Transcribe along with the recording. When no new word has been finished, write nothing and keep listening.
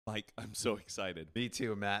Mike, I'm so excited. Me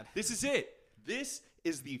too, Matt. This is it. This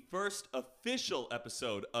is the first official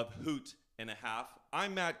episode of Hoot and a Half.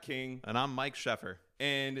 I'm Matt King. And I'm Mike Sheffer.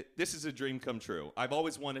 And this is a dream come true. I've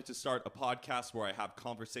always wanted to start a podcast where I have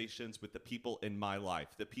conversations with the people in my life,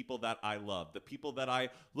 the people that I love, the people that I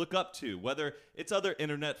look up to, whether it's other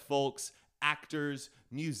internet folks, actors,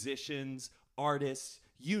 musicians, artists,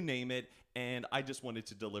 you name it. And I just wanted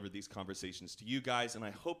to deliver these conversations to you guys, and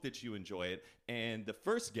I hope that you enjoy it. And the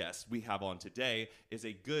first guest we have on today is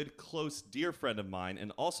a good, close, dear friend of mine,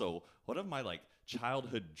 and also one of my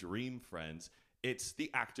childhood dream friends. It's the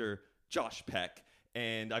actor Josh Peck,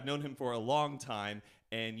 and I've known him for a long time.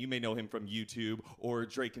 And you may know him from YouTube or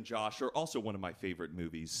Drake and Josh, or also one of my favorite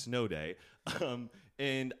movies, Snow Day.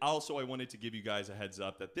 And also, I wanted to give you guys a heads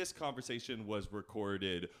up that this conversation was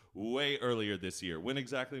recorded way earlier this year. When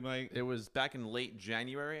exactly, Mike? It was back in late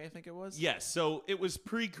January, I think it was. Yes, so it was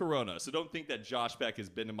pre-corona. So don't think that Josh Beck has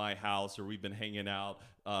been to my house or we've been hanging out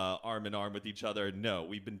arm in arm with each other. No,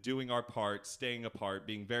 we've been doing our part, staying apart,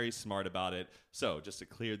 being very smart about it. So just to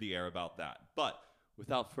clear the air about that. But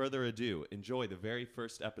without further ado, enjoy the very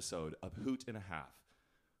first episode of Hoot and a Half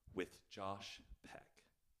with Josh Peck.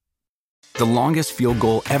 The longest field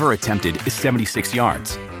goal ever attempted is 76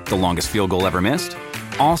 yards. The longest field goal ever missed?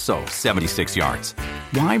 Also 76 yards.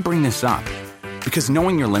 Why bring this up? Because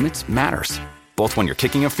knowing your limits matters, both when you're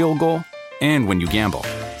kicking a field goal and when you gamble.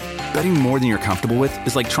 Betting more than you're comfortable with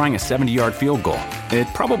is like trying a 70-yard field goal. It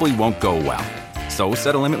probably won't go well. So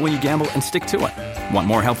set a limit when you gamble and stick to it. Want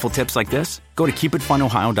more helpful tips like this? Go to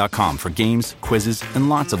keepitfunohio.com for games, quizzes, and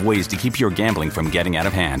lots of ways to keep your gambling from getting out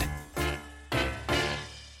of hand.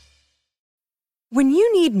 When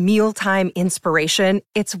you need mealtime inspiration,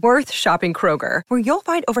 it's worth shopping Kroger, where you'll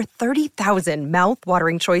find over 30,000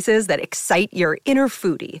 mouth-watering choices that excite your inner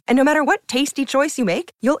foodie. And no matter what tasty choice you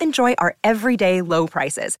make, you'll enjoy our everyday low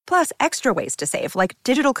prices, plus extra ways to save, like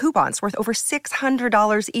digital coupons worth over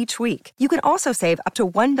 $600 each week. You can also save up to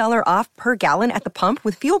 $1 off per gallon at the pump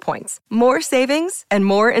with fuel points. More savings and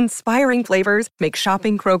more inspiring flavors make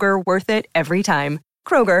shopping Kroger worth it every time.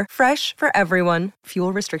 Kroger, fresh for everyone.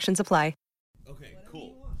 Fuel restrictions apply. Okay,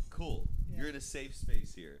 cool. You're in a safe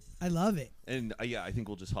space here. I love it. And I think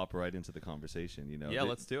we'll just hop right into the conversation, Yeah,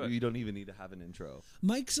 let's do it. You don't even need to have an intro.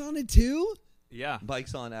 Mike's on it too? Yeah.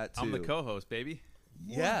 Mike's on at 2. I'm the co-host, baby.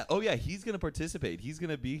 Yeah. Oh, yeah, he's going to participate. He's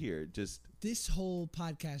going to be here. This whole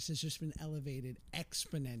podcast has just been elevated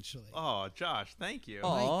exponentially. Oh, Josh, thank you.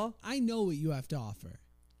 Aw. Mike, I know what you have to offer.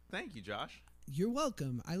 Thank you, Josh. You're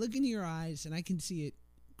welcome. I look into your eyes and I can see it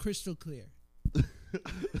crystal clear.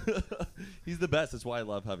 He's the best. That's why I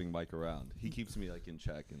love having Mike around. He keeps me in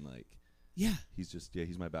check and Yeah.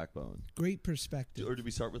 he's my backbone. Great perspective. Or do we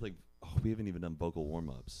start with we haven't even done vocal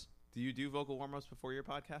warm-ups. Do you do vocal warm-ups before your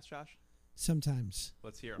podcast, Josh? Sometimes.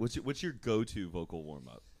 Let's hear 'em. What's your go-to vocal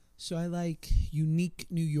warm-up? So I like Unique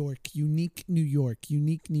New York, Unique New York,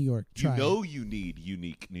 Unique New York. Try it. You need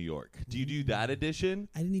Unique New York. Do you do that edition?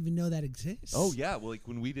 I didn't even know that exists. Oh, yeah. Well,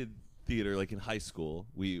 when we did theater in high school,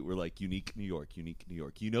 we were Unique New York, Unique New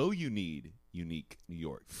York. You need Unique New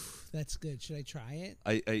York. That's good. Should I try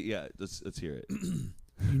it? Yeah, let's hear it.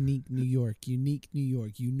 Unique New York, Unique New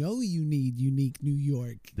York. You need Unique New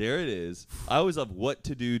York. There it is. I always love what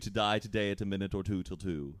to do to die today at a minute or two till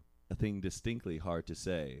 2. A thing distinctly hard to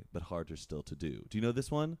say, but harder still to do. Do you know this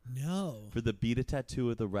one? No. For the beat a tattoo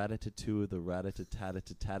of the rat-a-tattoo of the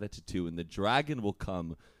rat-a-tat-a-tat-a-tat-a-tattoo, and the dragon will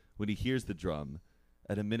come when he hears the drum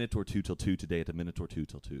at a minute or two till 2 today at a minute or two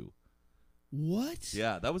till 2. What?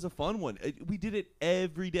 Yeah, that was a fun one. We did it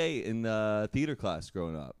every day in theater class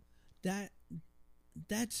growing up.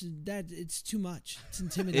 That's it's too much. It's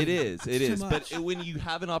intimidating. It is. Too But much. when you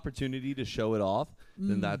have an opportunity to show it off,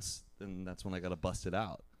 then that's when I got to bust it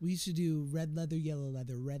out. We used to do red leather, yellow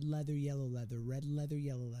leather, red leather, yellow leather, red leather,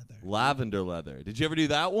 yellow leather. Lavender leather. Did you ever do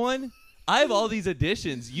that one? I have all these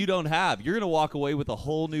additions you don't have. You're going to walk away with a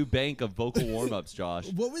whole new bank of vocal warm-ups, Josh.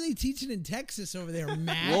 What were they teaching in Texas over there,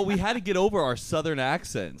 Matt? Well, we had to get over our southern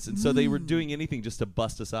accents, and so they were doing anything just to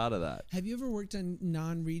bust us out of that. Have you ever worked on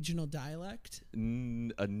non-regional dialect?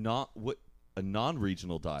 A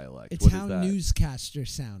non-regional dialect. It's what how is that? newscasters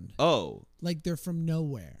sound. Oh, Like they're from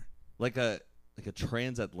nowhere. like a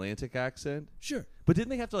transatlantic accent. Sure. But didn't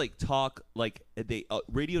they have to talk they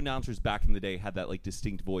radio announcers back in the day had that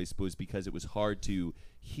distinct voice, but it was because it was hard to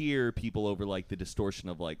hear people over the distortion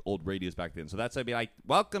of old radios back then. So that's I'd be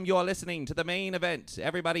welcome, you're listening to the main event.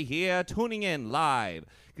 Everybody here tuning in live,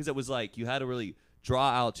 because it was you had to really draw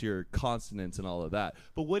out your consonants and all of that.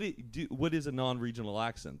 But what is a non-regional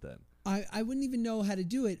accent then? I wouldn't even know how to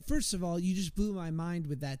do it. First of all, you just blew my mind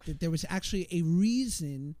with that there was actually a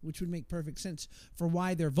reason, which would make perfect sense, for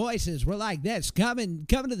why their voices were like this. Coming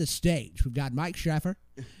to the stage, we've got Mike Sheffer,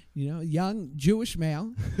 young Jewish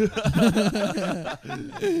male.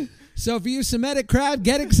 So for you Semitic crowd,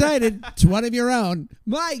 get excited. It's one of your own.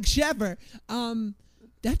 Mike Sheffer.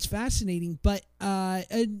 That's fascinating. But a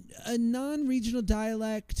non-regional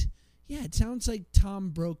dialect, yeah, it sounds like Tom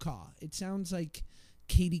Brokaw. It sounds like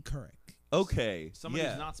Katie Couric. Okay. Someone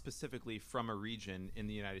who's not specifically from a region in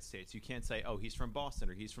the United States. You can't say, oh, he's from Boston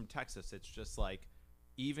or he's from Texas. It's just like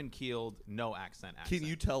even-keeled, no accent. Can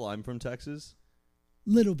you tell I'm from Texas?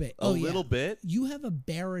 Little bit. A little bit? You have a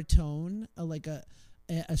baritone, like a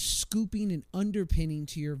scooping and underpinning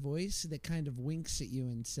to your voice that kind of winks at you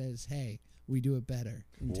and says, hey, we do it better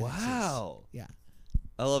in Texas. Wow. Yeah.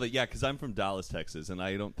 I love it. Yeah, because I'm from Dallas, Texas, and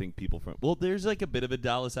I don't think people from... Well, there's like a bit of a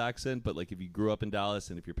Dallas accent, but like if you grew up in Dallas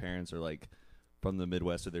and if your parents are like from the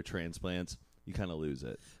Midwest or they're transplants, you kind of lose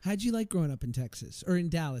it. How'd you like growing up in Texas or in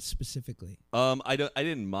Dallas specifically? I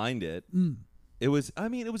didn't mind it. It was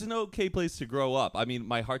an okay place to grow up. I mean,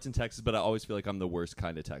 my heart's in Texas, but I always feel like I'm the worst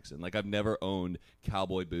kind of Texan. Like I've never owned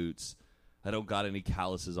cowboy boots. I don't got any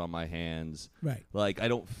calluses on my hands. Right. Like I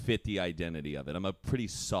don't fit the identity of it. I'm a pretty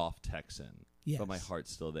soft Texan. Yes. But my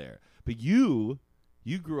heart's still there. But you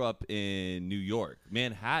grew up in New York,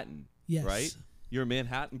 Manhattan. Yes. Right? You're a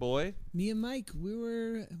Manhattan boy? Me and Mike, we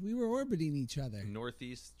were orbiting each other.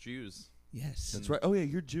 Northeast Jews. Yes. That's right. Oh, yeah,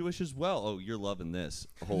 you're Jewish as well. Oh, you're loving this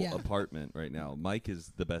whole Yeah. apartment right now. Mike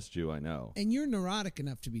is the best Jew I know. And you're neurotic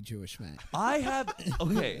enough to be Jewish, Matt. I have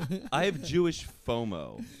Jewish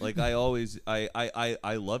FOMO. Like I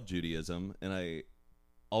love Judaism, and I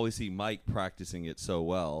always see Mike practicing it so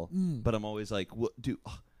well, but I'm always like, what,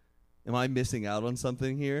 am I missing out on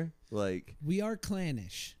something here? Like we are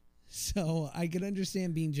clannish, so I can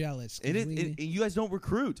understand being jealous. And you guys don't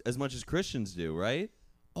recruit as much as Christians do, right?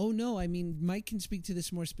 Oh, no. I mean, Mike can speak to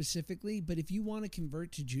this more specifically, but if you want to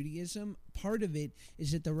convert to Judaism, part of it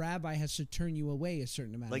is that the rabbi has to turn you away a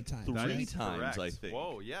certain amount of times. Like 3 is times, correct. I think.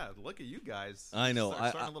 Whoa, yeah. Look at you guys. I know.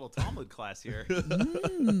 Starting a little Talmud class here.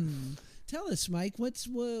 Tell us, Mike, what's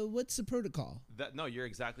the protocol? No, you're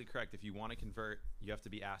exactly correct. If you want to convert, you have to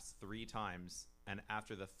be asked 3 times. And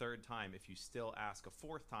after the 3rd time, if you still ask a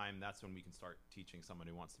 4th time, that's when we can start teaching someone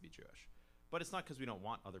who wants to be Jewish. But it's not because we don't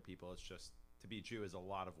want other people. It's just to be Jew is a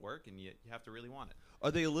lot of work, and you have to really want it.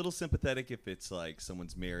 Are they a little sympathetic if it's like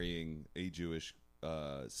someone's marrying a Jewish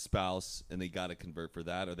spouse and they got to convert for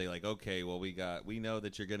that? Are they like, okay, well, we know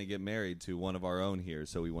that you're going to get married to one of our own here,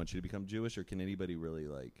 so we want you to become Jewish? Or can anybody really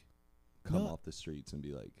like come off the streets and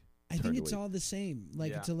be like, I think it's all the same.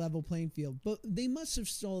 Like it's a level playing field. But they must have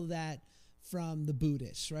stole that from the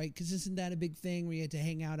Buddhists, right? Because isn't that a big thing where you had to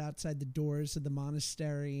hang out outside the doors of the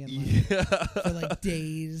monastery and for like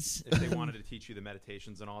days? If they wanted to teach you the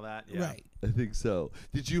meditations and all that, yeah. Right. I think so.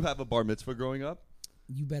 Did you have a bar mitzvah growing up?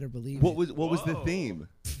 You better believe What it. was the theme?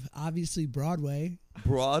 Obviously Broadway.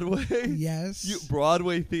 Broadway? Yes.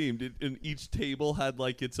 Broadway themed, and each table had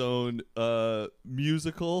like its own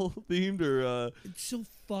musical themed or It's so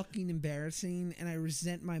fucking embarrassing, and I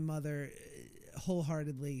resent my mother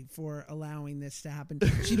wholeheartedly for allowing this to happen.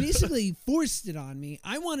 She basically forced it on me.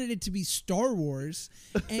 I wanted it to be Star Wars,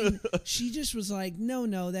 and she just was like,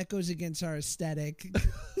 no, that goes against our aesthetic.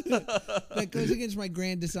 That goes against my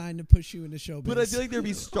grand design to push you into showbiz. But I feel like there'd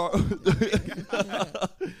be I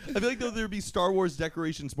feel like there'd be Star Wars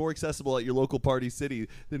decorations more accessible at your local party city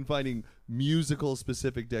than finding musical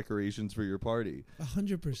specific decorations for your party.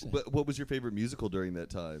 100%. But what was your favorite musical during that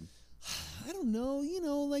time? I don't know.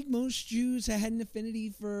 Like most Jews, I had an affinity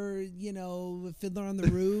for, Fiddler on the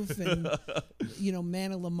Roof and,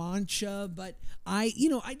 Man of La Mancha. But I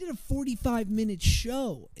did a 45-minute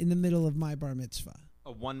show in the middle of my bar mitzvah.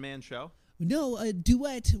 A one-man show? No, a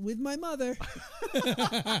duet with my mother.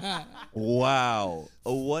 Wow.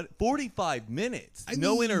 45 minutes. I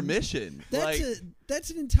no mean, intermission. That's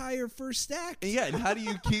an entire first act. Yeah, and how do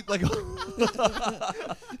you keep like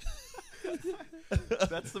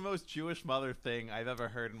That's the most Jewish mother thing I've ever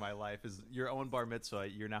heard in my life is your own bar mitzvah.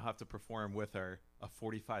 You now have to perform with her a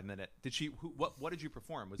 45-minute. Did she? What did you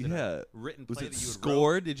perform? Was it a written play that you would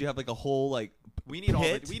scored? Did you have like a whole like? We need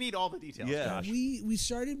all the details. Yeah, Josh. We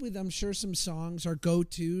started with I'm sure some songs, our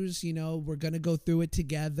go-tos. We're gonna go through it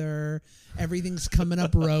together. Everything's coming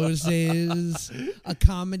up roses. A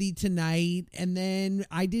comedy tonight, and then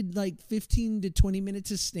I did like 15 to 20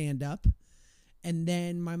 minutes of stand-up. And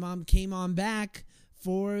then my mom came on back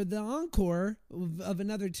for the encore of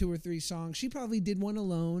another 2 or 3 songs. She probably did one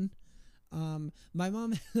alone. My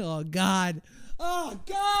mom. Oh God.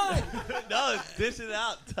 No, dish it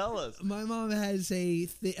out. Tell us. My mom has a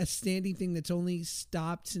standing thing that's only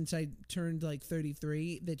stopped since I turned like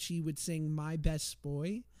 33. That she would sing "My Best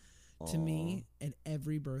Boy" to me at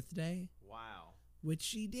every birthday. Wow. Which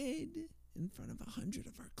she did in front of 100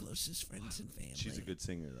 of our closest friends and family. She's a good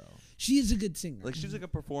singer, though. She is a good singer. Like, she's like a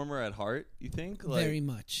performer at heart, you think? Like, very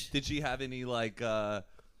much. Did she have any, like,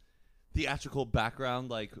 theatrical background,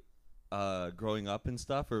 like, growing up and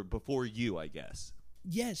stuff? Or before you, I guess?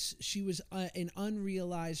 Yes, she was an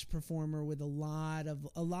unrealized performer with a lot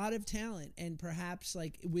of talent, and perhaps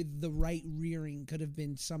like with the right rearing could have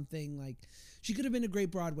been something like she could have been a great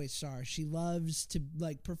Broadway star. She loves to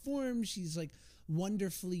like perform. She's like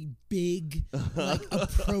wonderfully big, like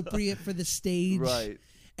appropriate for the stage. Right.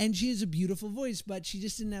 And she has a beautiful voice, but she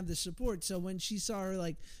just didn't have the support. So when she saw her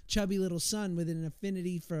like chubby little son with an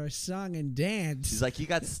affinity for song and dance, She's like, you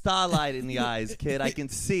got starlight in the eyes, kid. I can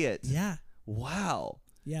see it. yeah. Wow.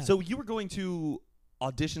 Yeah. So you were going to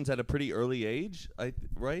auditions at a pretty early age,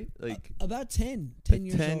 right? Like About 10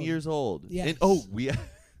 years 10 old. years old. Yes. And, oh, we.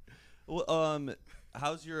 Well,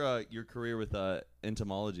 how's your career with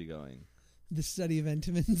entomology going? The study of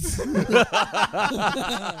entomans.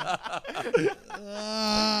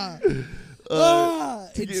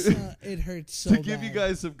 It hurts so To bad. give you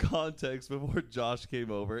guys some context before Josh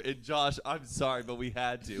came over, and Josh, I'm sorry, but we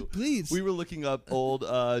had to. Please. We were looking up old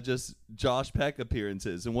just Josh Peck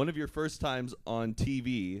appearances, and one of your first times on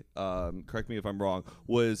TV, correct me if I'm wrong,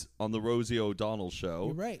 was on the Rosie O'Donnell show.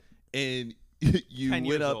 You're right. And you 10 went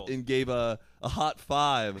years up old. and gave a hot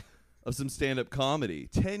five of some stand-up comedy.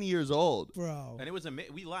 10 years old. Bro. And it was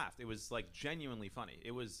we laughed. It was like genuinely funny.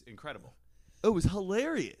 It was incredible. It was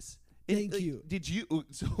hilarious. And, Thank like, you. Did you?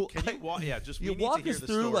 So Can you walk? Yeah, just we you need walk to hear us the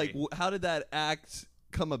through story. like how did that act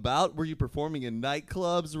come about? Were you performing in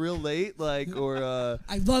nightclubs real late, like, or?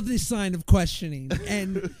 I love this sign of questioning,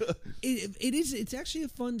 and it's actually a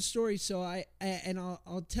fun story. So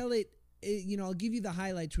I'll tell it. I'll give you the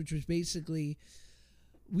highlights, which was basically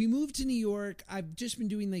we moved to New York. I've just been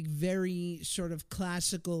doing like very sort of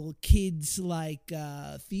classical kids like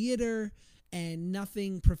theater and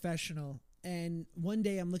nothing professional. And one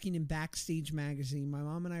day I'm looking in Backstage magazine. My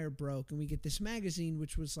mom and I are broke, and we get this magazine,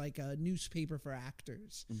 which was like a newspaper for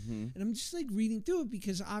actors. Mm-hmm. And I'm just like reading through it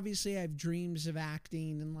because obviously I have dreams of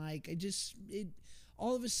acting, and like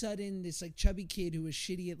all of a sudden this like chubby kid who was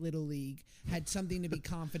shitty at Little League had something to be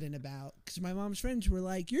confident about because my mom's friends were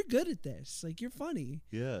like, "You're good at this. Like, you're funny."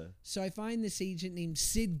 Yeah. So I find this agent named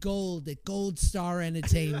Sid Gold at Gold Star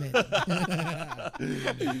Entertainment.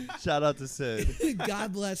 Shout out to Sid.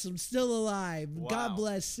 God bless him, still alive. Wow. God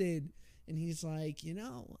bless Sid. And he's like,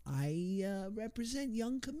 I represent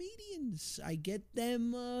young comedians. I get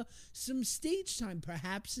them some stage time.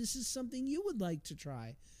 Perhaps this is something you would like to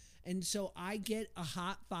try. And so I get a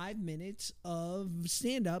hot 5 minutes of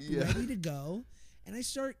stand-up ready to go. And I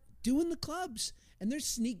start doing the clubs. And they're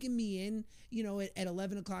sneaking me in, at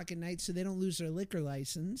 11 o'clock at night so they don't lose their liquor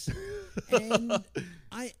license. And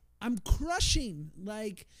I'm crushing.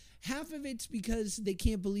 Like, half of it's because they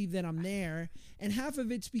can't believe that I'm there, and half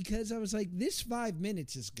of it's because I was like, this 5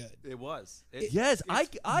 minutes is good. It was. Yes,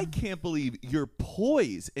 I can't believe your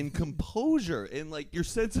poise and composure and like your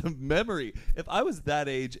sense of memory. If I was that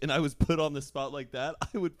age and I was put on the spot like that,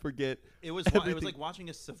 I would forget. It was everything. like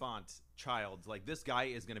watching a savant child. Like, this guy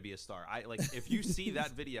is going to be a star. If you see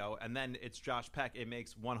that video and then it's Josh Peck, it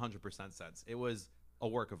makes 100% sense. It was a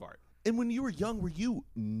work of art. And when you were young, were you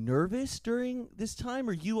nervous during this time,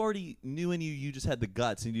 or you already knew in you just had the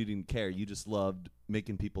guts and you didn't care? You just loved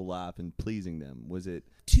making people laugh and pleasing them. Was it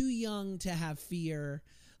too young to have fear?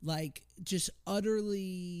 Like, just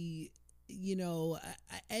utterly,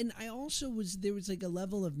 and I also there was like a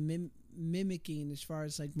level of mimicking as far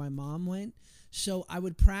as like my mom went. So I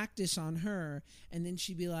would practice on her, and then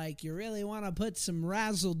she'd be like, "You really want to put some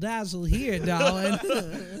razzle dazzle here, darling?"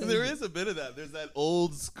 There is a bit of that. There's that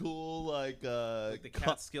old school like The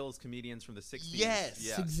Catskills comedians from the 60s. Yes.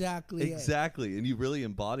 Yeah. Exactly. it. exactly, and you really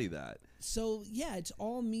embody that. So yeah, it's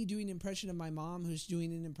all me doing an impression of my mom, who's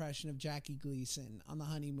doing an impression of Jackie Gleason on The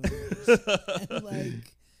Honeymooners,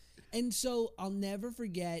 and so I'll never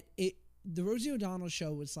forget it. The Rosie O'Donnell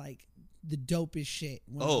show was like the dopest shit.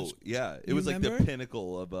 When It You was like remember? the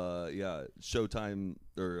pinnacle of Showtime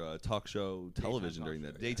or talk show television during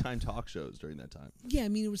that daytime talk shows during that time. Yeah, I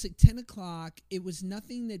mean, it was like 10 o'clock. It was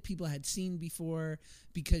nothing that people had seen before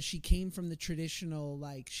because she came from the traditional,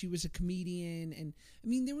 like, she was a comedian. And, I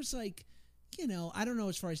mean, there was, like, I don't know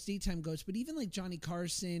as far as daytime goes, but even, like, Johnny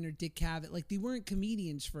Carson or Dick Cavett, like, they weren't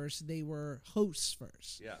comedians first. They were hosts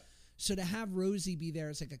first. Yeah. So to have Rosie be there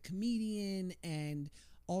as like a comedian and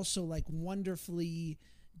also like wonderfully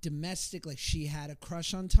domestic, like she had a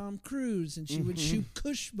crush on Tom Cruise and she would shoot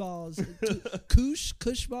kush balls.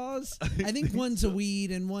 Kush balls? I think one's a weed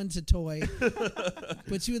and one's a toy.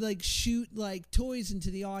 But she would like shoot like toys into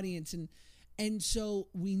the audience, and so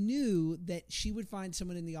we knew that she would find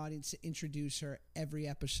someone in the audience to introduce her every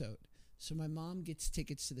episode. So my mom gets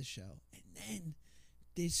tickets to the show, and then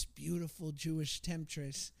this beautiful Jewish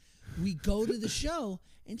temptress, we go to the show,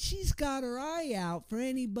 and she's got her eye out for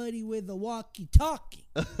anybody with a walkie-talkie.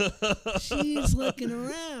 She's looking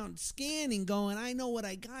around, scanning, going, I know what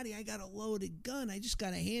I got here. I got a loaded gun. I just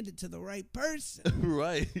got to hand it to the right person.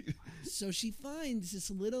 Right. So she finds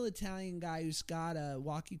this little Italian guy who's got a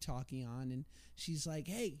walkie-talkie on, and she's like,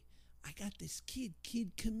 hey, I got this kid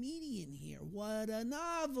comedian here. What a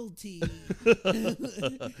novelty.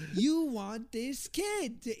 You want this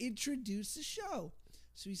kid to introduce the show.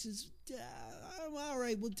 So he says, all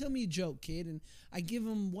right, well, tell me a joke, kid. And I give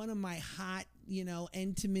him one of my hot,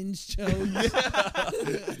 Entenmann's jokes.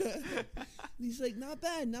 And he's like, not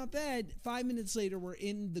bad, not bad. 5 minutes later, we're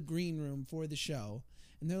in the green room for the show.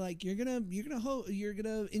 And they're like, you're gonna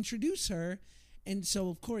introduce her. And so,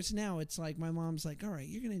 of course, now it's like my mom's like, all right,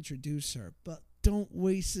 you're going to introduce her, but don't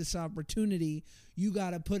waste this opportunity. You got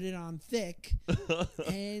to put it on thick.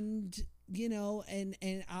 And,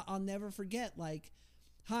 and I'll never forget, like,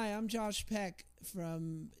 hi, I'm Josh Peck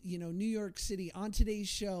from, New York City. On today's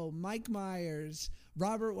show, Mike Myers,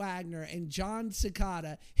 Robert Wagner, and John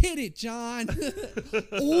Cicada. Hit it, John.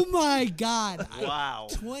 Oh, my God. Wow.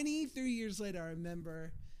 23 years later, I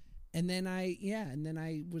remember. And then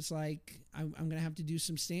I was like, I'm going to have to do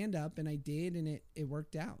some stand-up, and I did, and it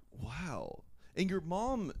worked out. Wow. And your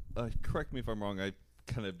mom, correct me if I'm wrong, I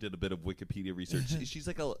kind of did a bit of Wikipedia research. She's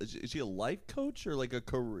like is she a life coach or like a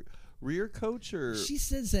career coach? Or She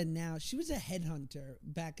says that now. She was a headhunter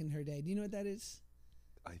back in her day. Do you know what that is?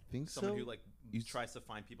 I think Someone so. who tries to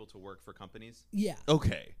find people to work for companies. Yeah.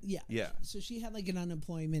 Okay. Yeah. Yeah. So she had like an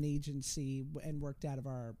unemployment agency and worked out of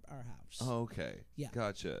our house. Oh, okay. Yeah.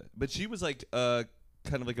 Gotcha. But she was like kind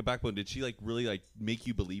of like a backbone. Did she like really like make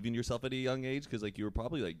you believe in yourself at a young age? Because like you were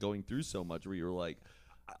probably like going through so much where you were like,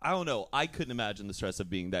 I don't know. I couldn't imagine the stress of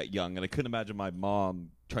being that young, and I couldn't imagine my mom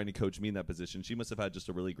trying to coach me in that position. She must have had just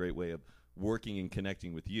a really great way of working and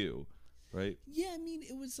connecting with you. Right? Yeah, I mean,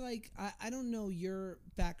 it was like, I don't know your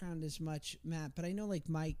background as much, Matt, but I know like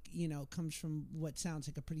Mike, comes from what sounds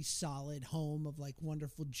like a pretty solid home of like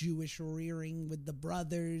wonderful Jewish rearing with the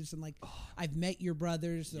brothers. And like, I've met your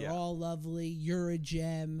brothers. They're all lovely. You're a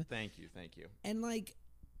gem. Thank you. And like,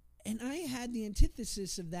 and I had the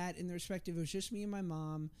antithesis of that in the respect of it was just me and my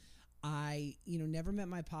mom. I, never met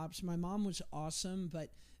my pops. My mom was awesome,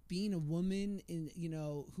 but being a woman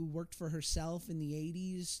who worked for herself in the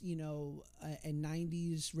 80s, and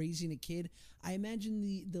 90s, raising a kid, I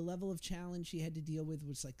imagine the level of challenge she had to deal with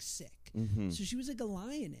was like sick. Mm-hmm. So she was like a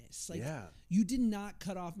lioness. Like, yeah. You did not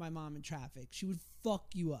cut off my mom in traffic. She would fuck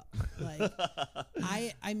you up. Like,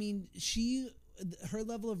 I mean, her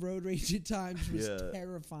level of road rage at times was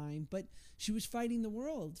terrifying, but she was fighting the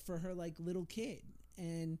world for her like little kid.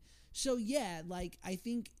 And so, yeah, like, I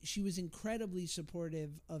think she was incredibly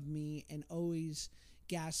supportive of me and always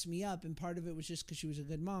gassed me up. And part of it was just because she was a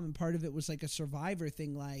good mom. And part of it was like a survivor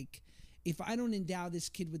thing. Like, if I don't endow this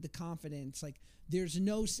kid with the confidence, like, there's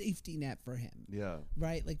no safety net for him. Yeah.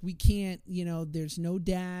 Right? Like, we can't, there's no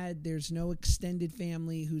dad. There's no extended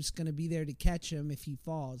family who's going to be there to catch him if he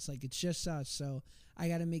falls. Like, it's just us. So I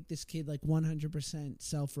got to make this kid like 100%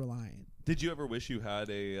 self-reliant. Did you ever wish you had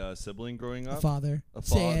a sibling growing up? A father. A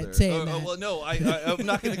father. Say it, Matt. Well, no, I'm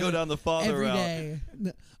not going to go down the father Every route. day.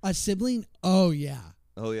 A sibling? Oh, yeah.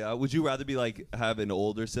 Oh, yeah. Would you rather be like have an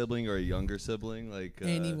older sibling or a younger sibling? Like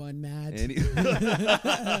anyone, Matt.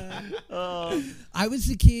 Oh. I was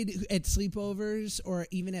the kid at sleepovers or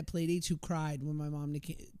even at playdates who cried when my mom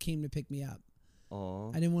came to pick me up. Aw.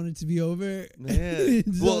 I didn't want it to be over. Man.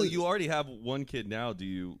 So- Well, you already have one kid now. Do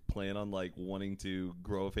you plan on like wanting to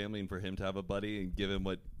grow a family and for him to have a buddy and give him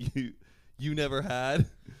what you never had?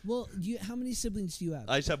 Well, how many siblings do you have?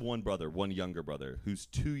 I just have one brother, one younger brother, who's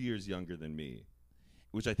 2 years younger than me,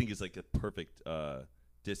 which I think is like a perfect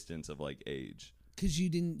distance of like age. Because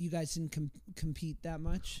you guys didn't compete that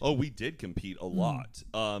much? Oh, we did compete a lot.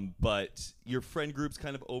 But your friend groups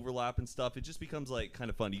kind of overlap and stuff. It just becomes like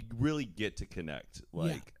kind of fun. You really get to connect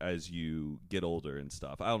as you get older and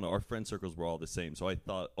stuff. I don't know. Our friend circles were all the same. So I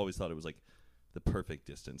always thought it was like the perfect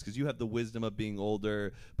distance, because you have the wisdom of being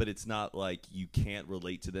older, but it's not like you can't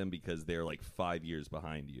relate to them because they're like 5 years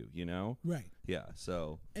behind you, you know? Right. Yeah,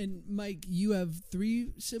 so. And Mike, you have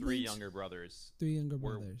 3 siblings? 3 younger brothers. 3 younger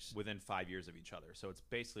We're brothers. within 5 years of each other, so it's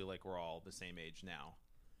basically like we're all the same age now.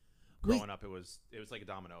 Wait. Growing up, it was like a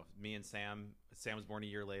domino. Me and Sam was born a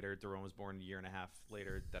year later. Daron was born a year and a half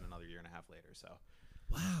later. Then another year and a half later. So,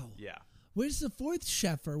 Wow. yeah. Where's the 4th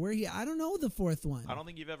Sheffer? I don't know the 4th one. I don't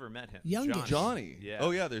think you've ever met him. Youngest. Johnny. Yeah.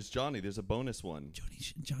 Oh, yeah, there's Johnny. There's a bonus one.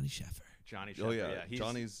 Johnny Sheffer. Johnny. Oh, Sheffer, yeah.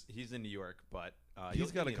 Johnny's in New York, but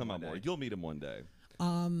he's got to meet him come one out more. day. You'll meet him one day.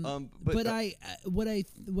 But what I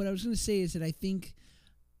was going to say is that I think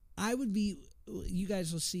I would be. You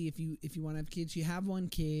guys will see if you want to have kids. You have one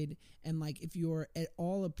kid, and like if you're at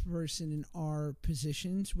all a person in our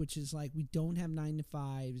positions, which is like we don't have 9 to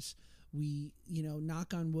 5s. We,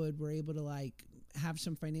 knock on wood, we're able to like have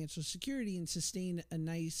some financial security and sustain a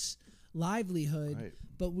nice livelihood, Right.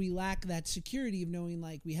 but we lack that security of knowing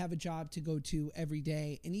like we have a job to go to every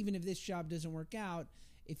day, and even if this job doesn't work out,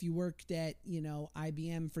 if you worked at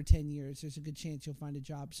IBM for 10 years, there's a good chance you'll find a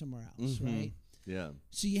job somewhere else, right? Yeah.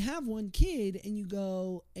 So you have one kid and you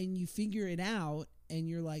go and you figure it out and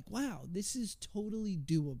you're like, wow, this is totally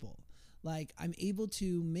doable. Like I'm able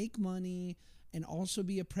to make money and also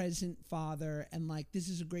be a present father, and like this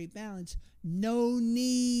is a great balance. No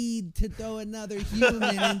need to throw another human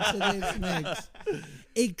into this mix.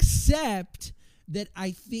 Except that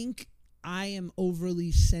I think I am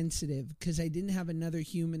overly sensitive because I didn't have another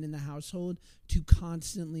human in the household to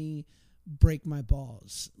constantly break my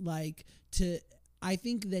balls. I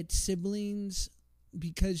think that siblings,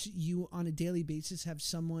 because you on a daily basis have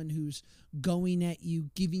someone who's going at you,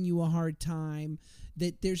 giving you a hard time,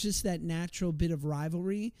 that there's just that natural bit of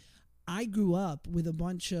rivalry. I grew up with a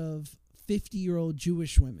bunch of 50-year-old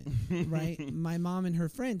Jewish women, right? My mom and her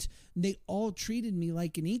friends, they all treated me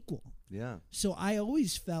like an equal. Yeah. So I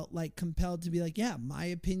always felt like compelled to be like, yeah, my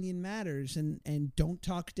opinion matters, and don't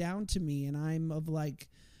talk down to me, and I'm of like,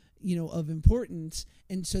 of importance.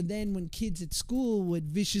 And so then when kids at school would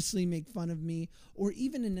viciously make fun of me, or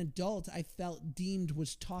even an adult I felt deemed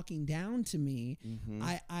was talking down to me,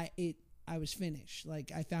 I was finished.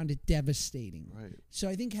 Like I found it devastating. Right. So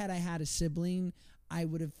I think had I had a sibling, I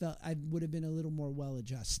would have been a little more well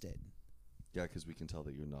adjusted. Yeah, because we can tell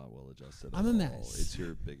that you're not well adjusted. I'm a at all. mess. It's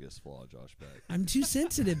your biggest flaw, Josh Beck. I'm too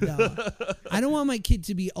sensitive, though. I don't want my kid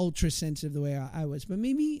to be ultra sensitive the way I was. But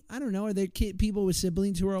maybe, I don't know, are there people with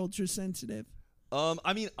siblings who are ultra sensitive?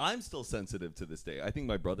 I mean, I'm still sensitive to this day. I think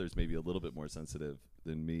my brother's maybe a little bit more sensitive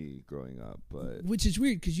than me growing up, but Which is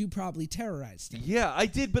weird because you probably terrorized him. yeah, I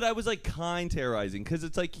did, but I was like kind terrorizing because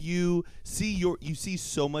it's like you see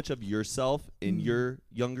so much of yourself in your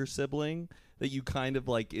younger sibling that you kind of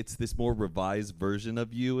like it's this more revised version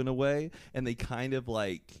of you in a way, and they kind of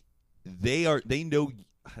like they know.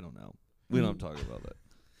 I don't know. We don't talk about that.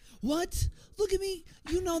 What? Look at me.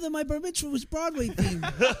 You know that my bar mitzvah was Broadway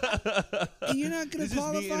themed. And you're not going This to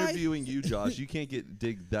qualify? is me interviewing you, Josh. You can't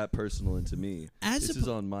dig that personal into me. As This a is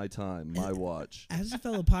on my time, my watch. As a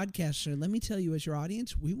fellow podcaster, let me tell you, as your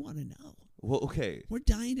audience, we want to know. Well, okay. We're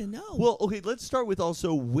dying to know. Well, okay, let's start with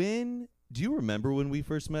also when do you remember when we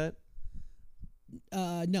first met?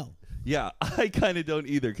 No. Yeah, I kind of don't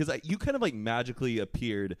either because you kind of like magically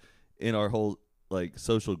appeared in our whole like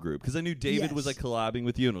social group because I knew David was Yes. like collabing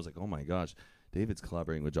with you and I was like, oh my gosh, David's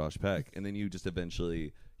collaborating with Josh Peck, and then you just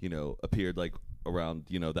eventually appeared like around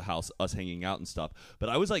the house, us hanging out and stuff. But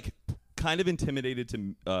I was like kind of intimidated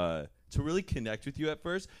to really connect with you at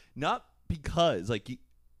first, not because like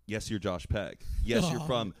yes you're Josh Peck, yes you're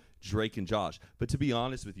from Drake and Josh, but to be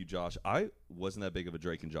honest with you, Josh, I wasn't that big of a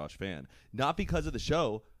Drake and Josh fan. Not because of the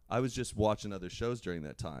show. I was just watching other shows during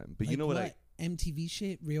that time. But Like you know what? MTV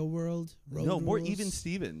shit, Real World, Road No, more Rules? Even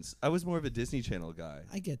Stevens. I was more of a Disney Channel guy.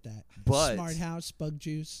 I get that. But- Smart House, Bug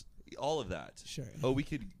Juice. All of that. Sure. Oh, we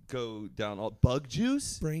could go down all Bug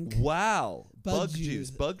Juice? Brink. Wow. Bug Bug Juice.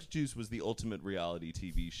 Juice. Bug Juice was the ultimate reality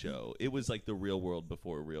TV show. It was like the Real World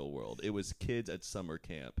before Real World. It was kids at summer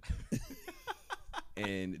camp.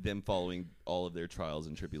 And them following all of their trials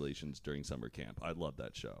and tribulations during summer camp. I love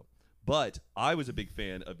that show. But I was a big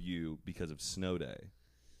fan of you because of Snow Day.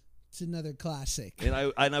 It's another classic. And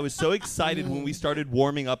I was so excited when we started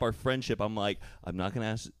warming up our friendship. I'm like, I'm not gonna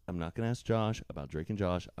ask Josh about Drake and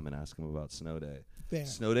Josh. I'm gonna ask him about Snow Day. Fair.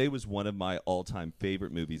 Snow Day was one of my all-time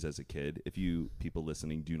favorite movies as a kid. If you people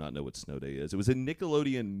listening do not know what Snow Day is, it was a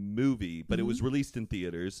Nickelodeon movie, but it was released in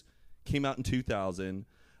theaters. Came out in 2000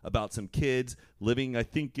 about some kids living, I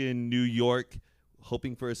think, in New York,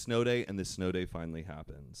 hoping for a snow day, and the snow day finally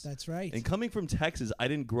happens. That's right. And coming from Texas, I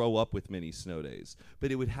didn't grow up with many snow days,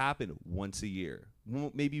 but it would happen once a year,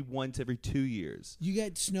 maybe once every 2 years. You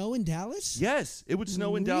get snow in Dallas? Yes, it would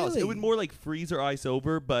snow in Dallas. It Really? would more like freeze or ice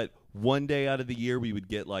over, but one day out of the year we would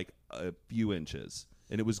get like a few inches,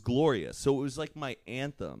 and it was glorious. So it was like my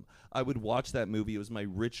anthem. I would watch that movie. It was my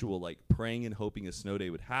ritual, like praying and hoping a snow day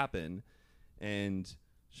would happen. And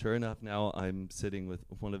sure enough, now I'm sitting with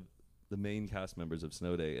one of the main cast members of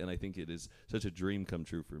Snow Day, and I think it is such a dream come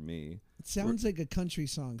true for me. It sounds like a country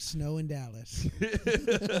song, Snow in Dallas.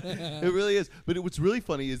 It really is. But what's really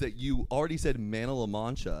funny is that you already said Man of La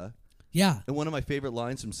Mancha. Yeah. And one of my favorite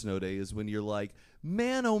lines from Snow Day is when you're like,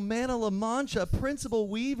 man, oh, man of La Mancha, Principal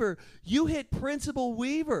Weaver, you hit Principal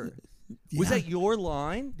Weaver. Was Yeah. that your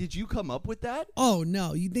line? Did you come up with that? Oh,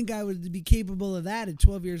 no. You think I would be capable of that at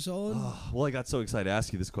 12 years old? Oh, well, I got so excited to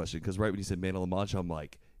ask you this question because right when you said Man of La Mancha, I'm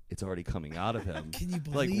like, it's already coming out of him. Can you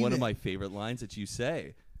Like believe one of it? my favorite lines that you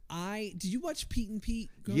say. Did you watch Pete and Pete?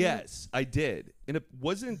 growing up? Yes, I did. And it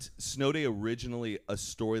wasn't Snow Day originally a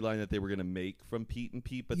storyline that they were going to make from Pete and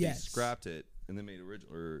Pete, but Yes. they scrapped it and then made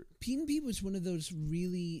original. Pete and Pete was one of those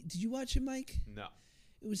really. Did you watch it, Mike? No.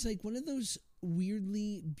 It was like one of those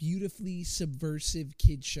weirdly, beautifully subversive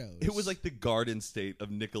kid shows. It was like the Garden State of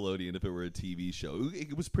Nickelodeon if it were a TV show.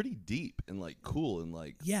 It was pretty deep and like cool and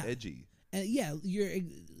like Yeah. edgy. Yeah,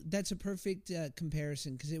 that's a perfect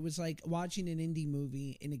comparison because it was like watching an indie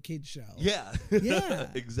movie in a kid show. Yeah. Yeah.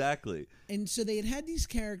 Exactly. And so they had these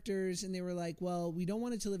characters, and they were like, well, we don't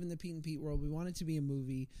want it to live in the Pete and Pete world. We want it to be a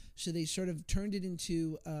movie. So they sort of turned it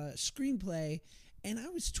into a screenplay. And I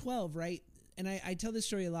was 12, right? And I tell this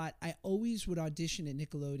story a lot. I always would audition at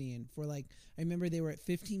Nickelodeon for like, I remember they were at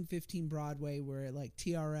 1515 Broadway where like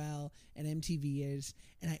TRL and MTV is.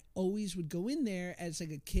 And I always would go in there as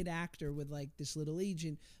like a kid actor with like this little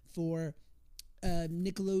agent for a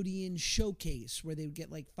Nickelodeon showcase where they would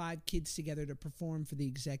get like 5 kids together to perform for the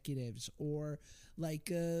executives or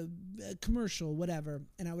like a commercial, whatever.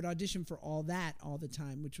 And I would audition for all that all the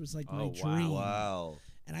time, which was like my dream. Wow.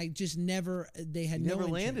 And I just never, they had You no never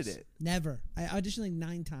landed interest. it? Never. I auditioned like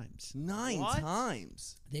 9 times. 9 What?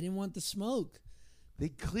 times. They didn't want the smoke. They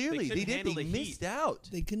clearly, couldn't handle they the missed heat. out.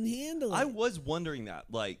 They couldn't handle it. I was wondering that,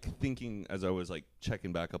 like thinking as I was like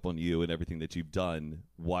checking back up on you and everything that you've done,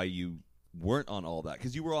 why you weren't on all that.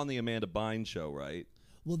 Because you were on the Amanda Bynes show, right?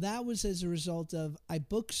 Well, that was as a result of I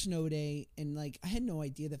booked Snow Day, and like I had no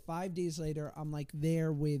idea that 5 days later I'm like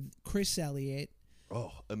there with Chris Elliott,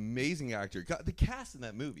 Oh, amazing actor. God, the cast in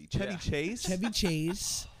that movie. Chevy Yeah. Chase. Chevy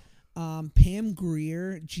Chase, Pam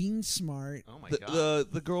Grier, Gene Smart, Oh my the,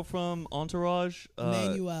 god. the girl from Entourage.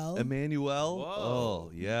 Emmanuel. Emmanuel. Whoa.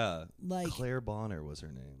 Oh, yeah. Like- Claire Bonner was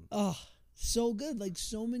her name. Oh, so good. Like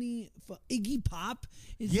so many. Iggy Pop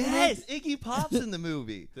is in Yes, it. Iggy Pop's in the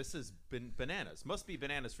movie. This has been bananas. Must be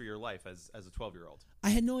bananas for your life as a 12-year-old. I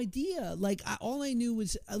had no idea. Like, all I knew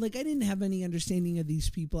was, like, I didn't have any understanding of these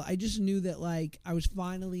people. I just knew that, like, I was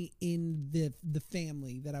finally in the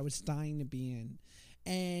family that I was dying to be in.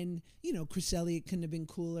 And, you know, Chris Elliott couldn't have been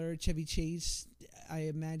cooler. Chevy Chase, I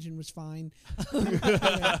imagine, was fine.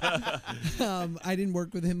 I didn't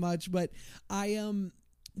work with him much, but the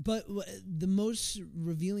most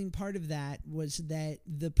revealing part of that was that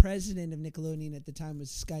the president of Nickelodeon at the time was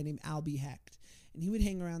this guy named Albie Hecht. And he would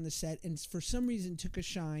hang around the set and for some reason took a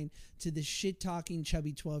shine to this shit-talking,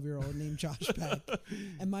 chubby 12-year-old named Josh Peck.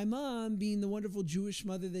 And my mom, being the wonderful Jewish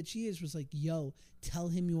mother that she is, was like, yo, tell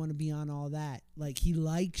him you want to be on all that. Like, he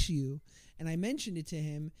likes you. And I mentioned it to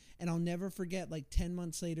him, and I'll never forget, like, 10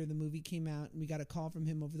 months later, the movie came out, and we got a call from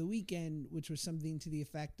him over the weekend, which was something to the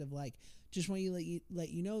effect of, like, just want to let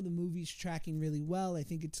you know the movie's tracking really well. I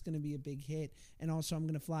think it's going to be a big hit. And also, I'm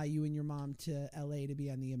going to fly you and your mom to L.A. to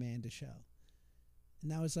be on the Amanda show.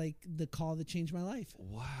 And that was, like, the call that changed my life.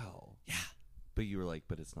 Wow. Yeah. But you were like,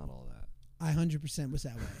 but it's not all that. I 100% was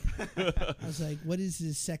that way. I was like, what is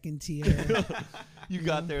this second tier? You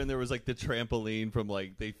got there and there was like the trampoline from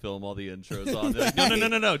like they film all the intros on. They're like,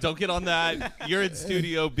 no, don't get on that. You're in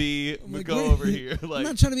Studio B. like, Go wait, over here. I'm Like,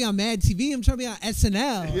 not trying to be on Mad TV. I'm trying to be on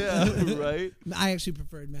SNL. yeah, right. I actually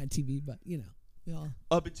preferred Mad TV, but, you know. We all,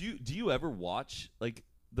 But do you ever watch like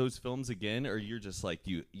those films again, or you're just like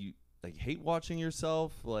you like hate watching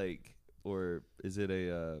yourself, like, or is it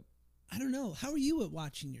a? I don't know. How are you at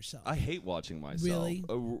watching yourself? I hate watching myself. Really?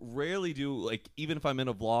 I rarely do. Like, even if I'm in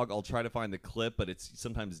a vlog, I'll try to find the clip, but it's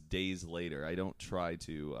sometimes days later. I don't try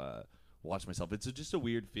to watch myself. It's just a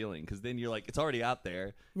weird feeling because then you're like, it's already out there.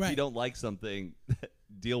 If Right. you don't like something,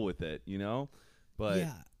 deal with it, you know? But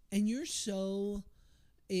yeah. And you're so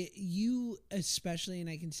You especially, and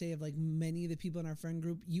I can say of like many of the people in our friend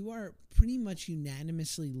group, you are pretty much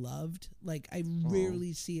unanimously loved. Like I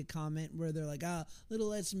rarely see a comment where they're like, "Ah, little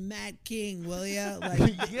less Matt King, will ya?"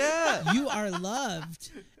 Like, Yeah. you are loved,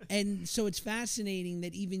 and so it's fascinating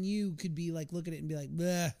that even you could be like, look at it and be like,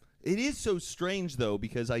 "Bleh." It is so strange though,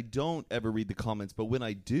 because I don't ever read the comments, but when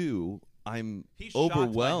I do, I'm He's shocked by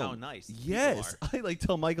overwhelmed. how nice people Yes, are. I like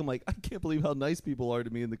tell Mike, I'm like, I can't believe how nice people are to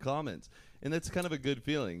me in the comments, and that's kind of a good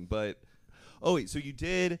feeling. But oh wait, so you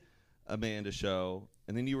did Amanda Show,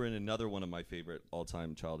 and then you were in another one of my favorite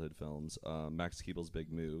all-time childhood films, Max Keeble's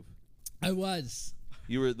Big Move. I was.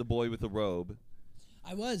 You were the boy with the robe.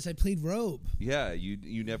 I played Robe. Yeah,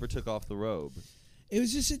 you never took off the robe. It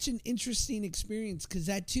was just such an interesting experience because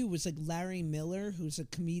that too was like Larry Miller, who's a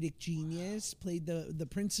comedic genius, played the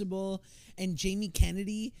principal, and Jamie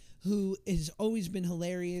Kennedy, who has always been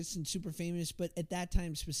hilarious and super famous, but at that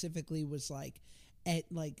time specifically was like at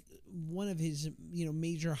like one of his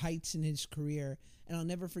major heights in his career. And I'll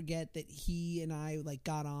never forget that he and I like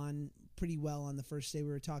got on pretty well on the first day.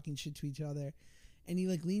 We were talking shit to each other, and he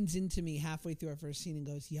like leans into me halfway through our first scene and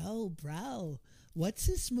goes, "Yo, bro, what's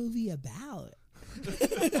this movie about?"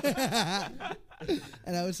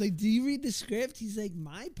 And I was like, "Do you read the script?" He's like,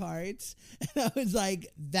 "My parts." And I was like,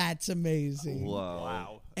 "That's amazing."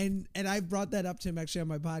 Wow. And I brought that up to him actually on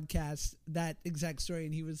my podcast, that exact story,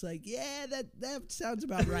 and he was like, "Yeah, that sounds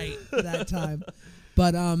about right for that time."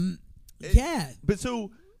 But yeah. But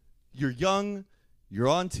so you're young, you're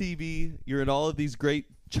on TV, you're in all of these great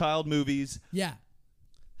child movies. Yeah.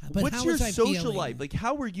 But What's how your was I social feeling? life? Like,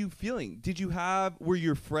 how were you feeling? Were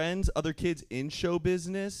your friends, other kids in show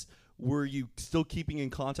business? Were you still keeping in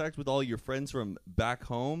contact with all your friends from back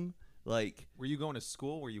home? Like, Were you going to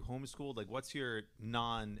school? Were you homeschooled? Like, what's your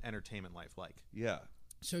non-entertainment life like? yeah.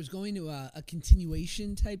 So I was going to a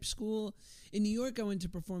continuation type school. In New York, I went to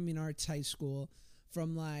Performing Arts High School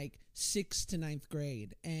from like 6th to 9th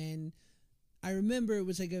grade. And I remember it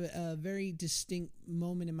was like a very distinct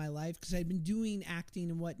moment in my life because I'd been doing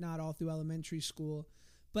acting and whatnot all through elementary school,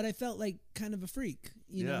 but I felt like kind of a freak,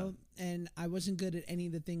 you know, and I wasn't good at any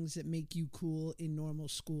of the things that make you cool in normal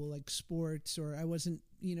school, like sports, or I wasn't,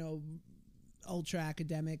 ultra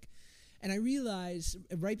academic. And I realized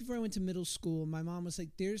right before I went to middle school, my mom was like,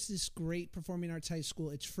 "There's this great Performing Arts High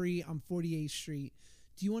School. It's free on 48th Street.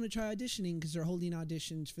 Do you want to try auditioning? Because they're holding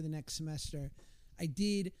auditions for the next semester." I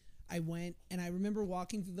did. I went, and I remember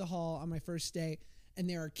walking through the hall on my first day, and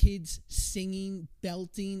there are kids singing,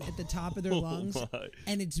 belting at the top of their lungs,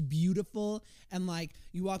 and it's beautiful. And like,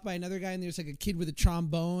 you walk by another guy, and there's like a kid with a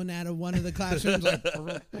trombone out of one of the classrooms, like,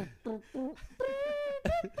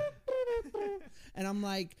 and I'm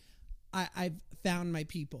like, I've found my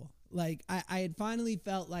people. Like, I had finally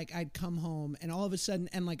felt like I'd come home, and all of a sudden,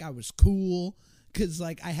 and like I was cool because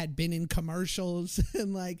like I had been in commercials,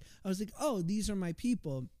 and like I was like, oh, these are my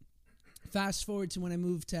people. Fast forward to when I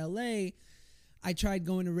moved to LA, I tried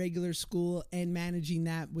going to regular school and managing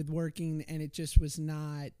that with working, and it just was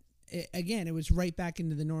not. It was right back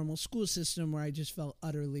into the normal school system where I just felt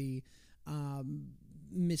utterly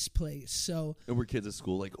misplaced. So, And were kids at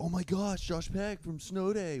school like, "Oh my gosh, Josh Peck from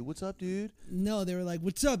Snow Day. What's up, dude?" no, they were like,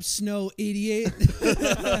 "What's up, Snow idiot?"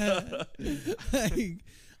 Like,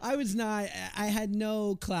 I was not. I had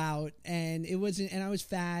no clout, and it wasn't. And I was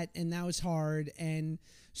fat, and that was hard. And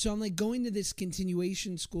so I'm like going to this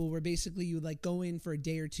continuation school where basically you would like go in for a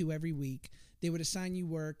day or two every week. They would assign you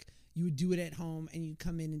work. You would do it at home, and you'd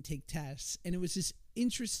come in and take tests. And it was this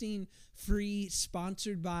interesting, free,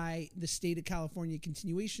 sponsored by the state of California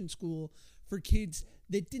continuation school for kids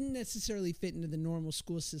that didn't necessarily fit into the normal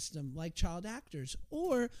school system, like child actors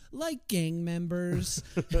or like gang members.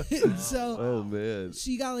 So, Oh man. so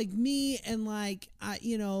you got like me and like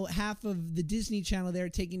half of the Disney Channel there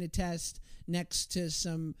taking a test next to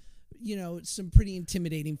some some pretty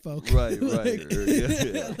intimidating folk. Right. Like,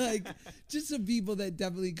 like just some people that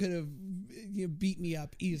definitely could have beat me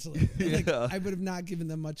up easily. Like, Yeah. I would have not given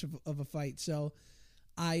them much of a fight. So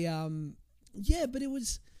but it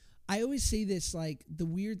was. I always say this, like, the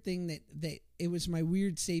weird thing that it was my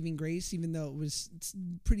weird saving grace, even though it was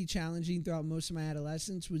pretty challenging throughout most of my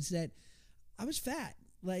adolescence, was that I was fat.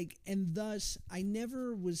 Like, and thus I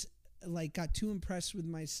never was like got too impressed with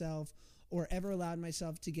myself or ever allowed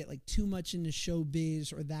myself to get like too much into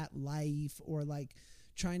showbiz or that life or like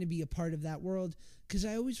trying to be a part of that world, because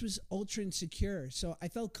I always was ultra insecure. So I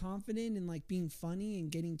felt confident in like being funny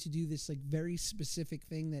and getting to do this like very specific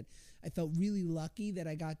thing that I felt really lucky that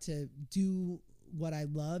I got to do what I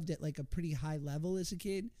loved at like a pretty high level as a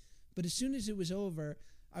kid. But as soon as it was over,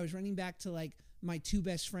 I was running back to like my two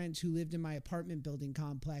best friends who lived in my apartment building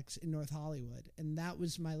complex in North Hollywood. And that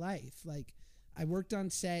was my life. Like, I worked on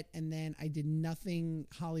set and then I did nothing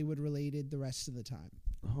Hollywood related the rest of the time.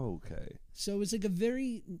 Okay. So it was like a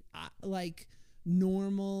very like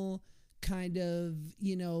normal kind of,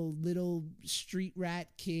 you know, little street rat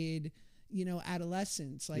kid, you know,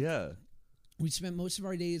 adolescence. Like, yeah. We spent most of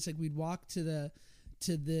our days, like, we'd walk to the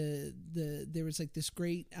there was like this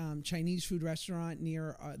great Chinese food restaurant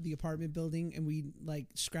near the apartment building, and we like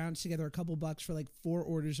scrounged together a couple bucks for like 4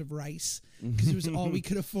 orders of rice because it was all we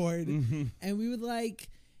could afford. And we would like,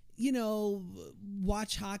 you know,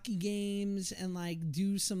 watch hockey games and like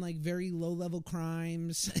do some like very low level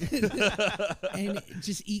crimes and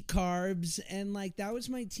just eat carbs. And like, that was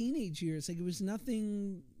my teenage years. Like, it was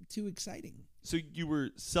nothing too exciting. So you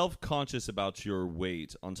were self-conscious about your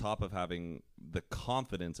weight on top of having the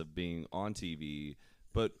confidence of being on TV,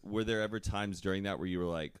 but were there ever times during that where you were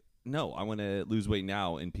like, no, I want to lose weight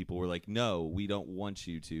now, and people were like, no, we don't want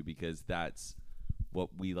you to because that's what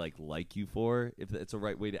we like you for? If that's the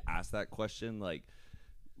right way to ask that question, like,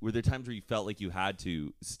 were there times where you felt like you had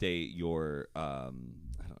to stay your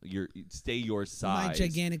stay your size? My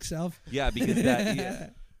gigantic self? Yeah, because that yeah.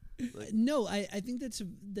 No, I think that's a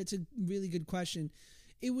really good question.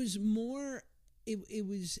 It was more, it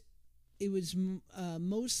was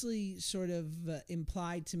mostly sort of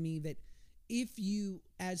implied to me that if you,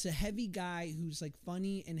 as a heavy guy who's like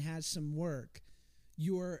funny and has some work,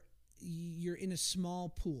 you're in a small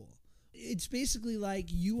pool. It's basically like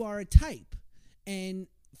you are a type, and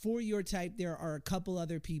for your type, there are a couple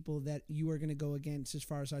other people that you are going to go against as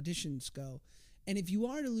far as auditions go. And if you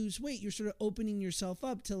are to lose weight, you're sort of opening yourself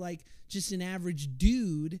up to like just an average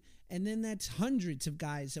dude. And then that's hundreds of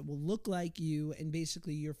guys that will look like you. And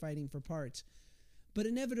basically you're fighting for parts. But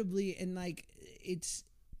inevitably, and like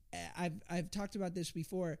I've talked about this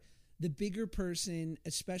before, the bigger person,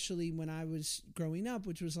 especially when I was growing up,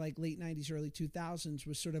 which was like late 90s, early 2000s,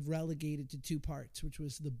 was sort of relegated to 2 parts, which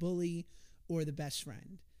was the bully or the best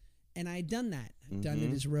friend. And I had done that. Done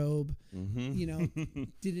it as Robe, you know,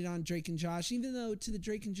 did it on Drake and Josh, even though to the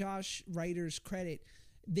Drake and Josh writers' credit,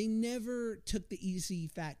 they never took the easy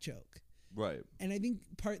fat joke. Right. And I think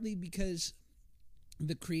partly because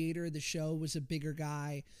the creator of the show was a bigger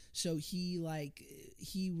guy, so he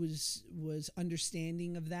was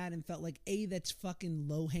understanding of that and felt like, A, that's fucking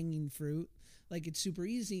low-hanging fruit. Like, it's super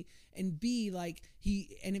easy. And B, like,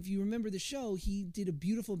 and if you remember the show, he did a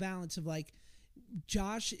beautiful balance of like,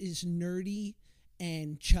 Josh is nerdy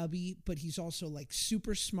and chubby, but he's also like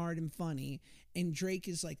super smart and funny. And Drake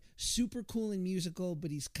is like super cool and musical,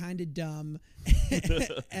 but he's kind of dumb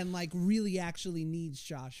and like really actually needs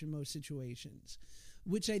Josh in most situations,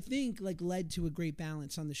 which I think like led to a great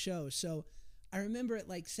balance on the show. So I remember at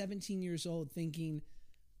like 17 years old thinking,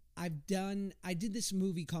 I did this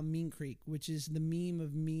movie called Mean Creek, which is the meme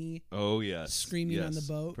of me screaming on the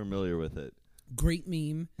boat. Familiar with it. Great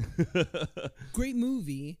meme. Great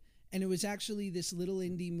movie. And it was actually this little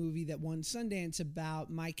indie movie that won Sundance about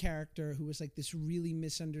my character, who was like this really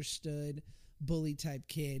misunderstood bully type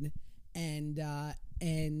kid, and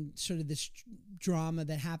sort of this drama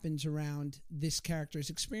that happens around this character's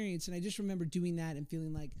experience. And I just remember doing that and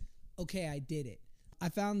feeling like, okay, I did it. I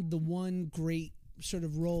found the one great sort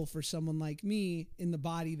of role for someone like me in the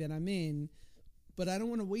body that I'm in, but I don't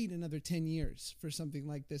want to wait another 10 years for something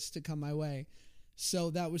like this to come my way. So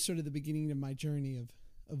that was sort of the beginning of my journey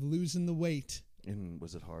of losing the weight. And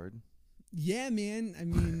was it hard? Yeah, man. I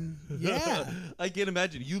mean, yeah. I can't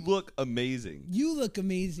imagine. You look amazing. You look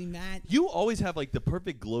amazing, Matt. You always have like the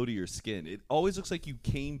perfect glow to your skin. It always looks like you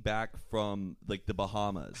came back from like the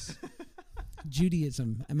Bahamas.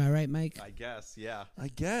 Judaism. Am I right, Mike? I guess, yeah. I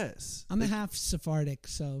guess. I'm a half Sephardic,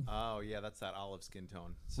 so. Oh, yeah, that's that olive skin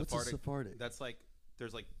tone. What's a Sephardic? That's like,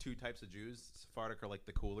 there's like 2 types of Jews. Sephardic are like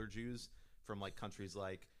the cooler Jews from like countries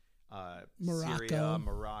like Syria,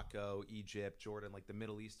 Morocco, Egypt, Jordan, like the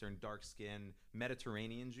Middle Eastern, dark skin,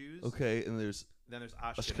 Mediterranean Jews. Okay, and then there's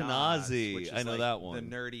Ashkenazi. Which is I know like that one.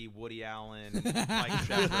 The nerdy Woody Allen, Mike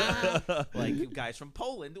Shepard, like guys from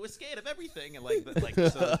Poland who are scared of everything, and like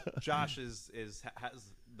so Josh has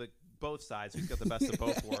the both sides. He's got the best of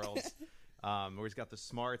both worlds. Where he's got the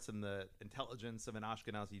smarts and the intelligence of an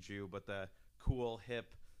Ashkenazi Jew, but the cool,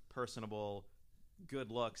 hip, personable,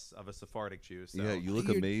 good looks of a Sephardic Jew. So. Yeah, you look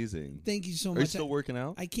amazing. Thank you so much. Are you still working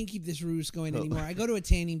out? I can't keep this ruse going anymore. I go to a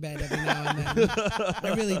tanning bed every now and then.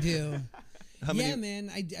 I really do. Yeah,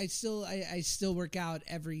 man. I still work out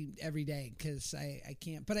every day because I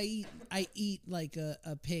can't. But I eat like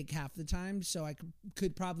a pig half the time, so I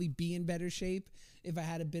could probably be in better shape if I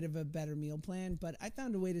had a bit of a better meal plan. But I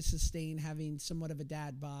found a way to sustain having somewhat of a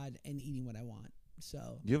dad bod and eating what I want.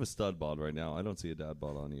 So You have a stud bod right now. I don't see a dad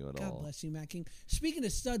bod on you at all. God bless you, Matt King. Speaking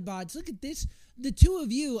of stud bods, look at this. The two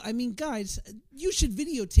of you, I mean, guys, you should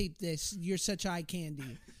videotape this. You're such eye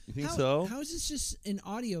candy. You think so? How is this just an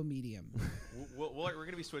audio medium? We're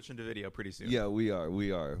going to be switching to video pretty soon. Yeah, we are.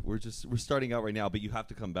 We're starting out right now, but you have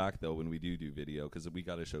to come back though when we do video because we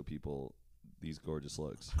got to show people these gorgeous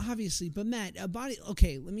looks. Obviously, but Matt, a body.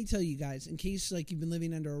 Okay, let me tell you guys, in case like you've been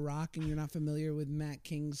living under a rock and you're not familiar with Matt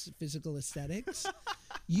King's physical aesthetics,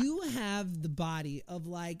 you have the body of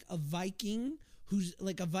like a Viking who's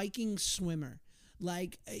like a Viking swimmer.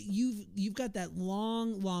 Like you've got that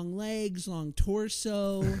long legs, long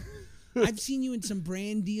torso. I've seen you in some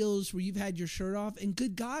brand deals where you've had your shirt off, and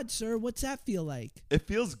good God, sir, what's that feel like? It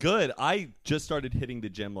feels good. I just started hitting the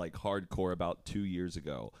gym like hardcore about 2 years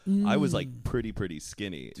ago. I was like pretty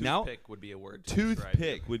skinny. Toothpick would be a word to describe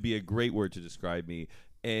Toothpick would be a great word to describe me.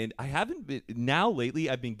 And I haven't been now lately.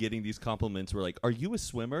 I've been getting these compliments where like, "Are you a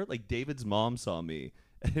swimmer?" Like David's mom saw me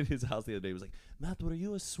at his house the other day. Was like, "Matt, what are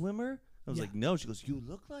you, a swimmer?" I was like, "No." She goes, "You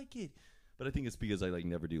look like it." But I think it's because I like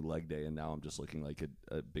never do leg day, and now I'm just looking like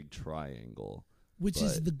a big triangle. Which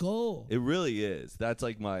is the goal. It really is. That's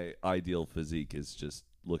like my ideal physique, is just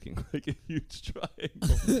looking like a huge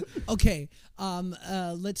triangle. Okay,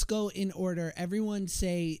 let's go in order. Everyone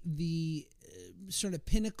say the sort of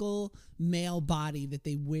pinnacle male body that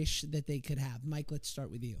they wish that they could have. Mike, let's start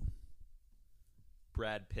with you.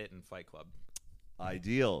 Brad Pitt in Fight Club.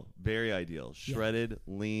 Ideal. Very ideal. Shredded,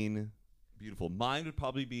 lean, beautiful. Mine would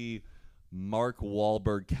probably be Mark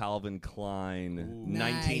Wahlberg, Calvin Klein,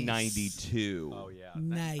 1992. Oh, yeah.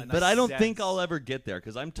 Nice. But I don't think I'll ever get there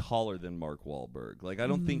because I'm taller than Mark Wahlberg. Like, I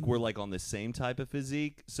don't think we're like on the same type of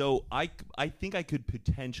physique. So I think I could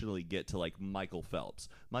potentially get to like Michael Phelps.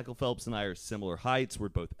 Michael Phelps and I are similar heights. We're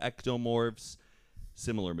both ectomorphs,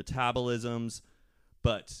 similar metabolisms.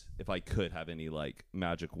 But if I could have any like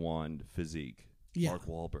magic wand physique, Mark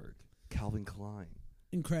Wahlberg, Calvin Klein.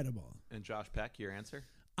 Incredible. And Josh Peck, your answer?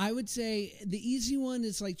 I would say the easy one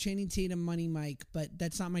is like Channing Tatum, Money Mike, but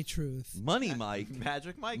that's not my truth. Money Mike.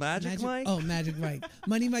 Magic Mike? Magic Mike? Oh, Magic Mike.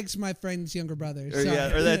 Money Mike's my friend's younger brother. Or, Sorry.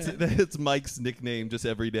 yeah, or that's Mike's nickname just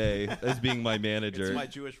every day as being my manager. It's my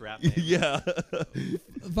Jewish rap name. Yeah.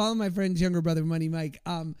 Follow my friend's younger brother, Money Mike.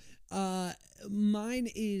 Mine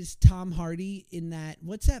is Tom Hardy in that.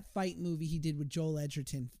 What's that fight movie he did with Joel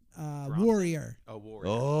Edgerton? Warrior. Oh, Warrior.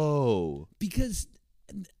 Oh. Because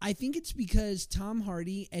I think it's because Tom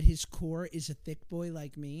Hardy at his core is a thick boy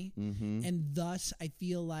like me. Mm-hmm. And thus I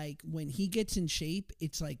feel like when he gets in shape,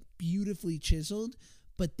 it's like beautifully chiseled.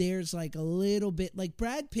 But there's like a little bit like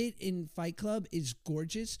Brad Pitt in Fight Club is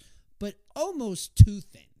gorgeous, but almost too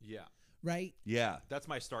thin. Yeah. Right? Yeah. That's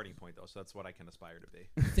my starting point, though, so that's what I can aspire to be.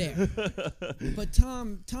 Fair. But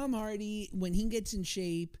Tom Hardy, when he gets in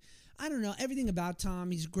shape, I don't know everything about Tom.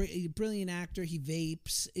 He's great, a brilliant actor. He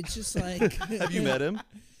vapes. It's just like Have you met him?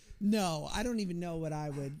 No, I don't even know what I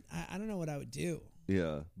would. I don't know what I would do.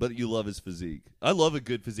 Yeah, but you love his physique. I love a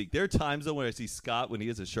good physique. There are times though when I see Scott when he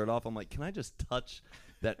has his shirt off, I'm like, can I just touch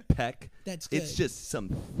that pec? That's good. It's just some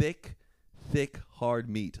thick, hard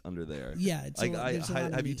meat under there. Yeah, it's like there's a lot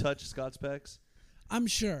of have you meat. touched Scott's pecs? I'm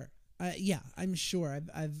sure. Yeah, I'm sure.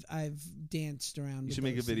 I've danced around. You should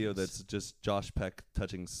make a video that's just Josh Peck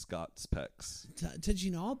touching Scott's pecs.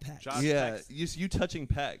 Touching all pecs. Josh Yeah, Peck's- you touching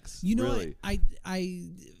pecs. You know really. what?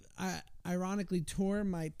 I ironically tore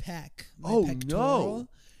my pec. My Oh, pectoral no.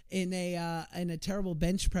 In a terrible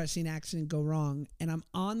bench pressing accident go wrong, and I'm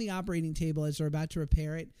on the operating table as they're about to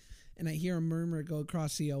repair it, and I hear a murmur go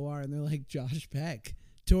across the OR, and they're like, "Josh Peck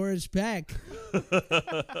tore his pec,"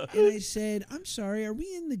 and I said, "I'm sorry, are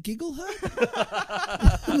we in the Giggle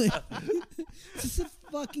Hut? Like, is this a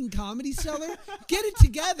fucking Comedy Cellar? Get it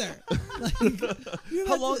together!" Like, you're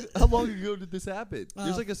How about long? to- How long ago did this happen?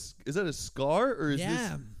 There's like is that a scar or is yeah.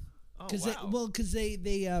 this? Oh, Because wow.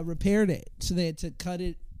 they repaired it, so they had to cut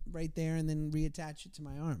it right there and then reattach it to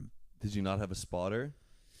my arm. Did you not have a spotter?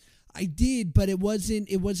 I did, but it wasn't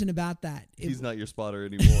about that. He's not your spotter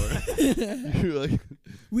anymore. You're like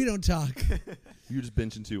We don't talk. you're just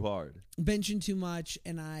benching too hard. Benching too much,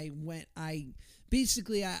 and I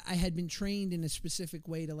had been trained in a specific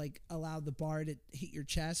way to like allow the bar to hit your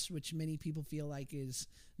chest, which many people feel like is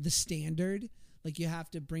the standard. Like you have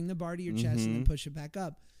to bring the bar to your chest and then push it back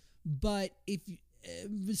up. But if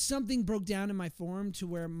something broke down in my form to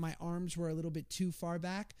where my arms were a little bit too far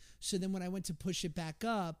back, so then when I went to push it back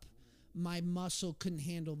up, my muscle couldn't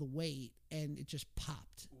handle the weight, and it just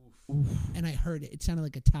popped. And I heard it. It sounded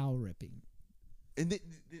like a towel ripping. And then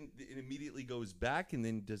it immediately goes back, and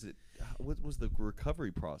then does it? What was the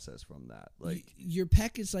recovery process from that? Like Your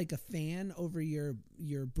pec is like a fan over your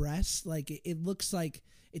breast. Like it looks like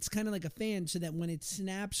it's kind of like a fan, so that when it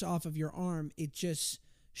snaps off of your arm, it just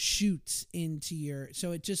shoots into your.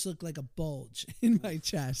 So it just looked like a bulge in my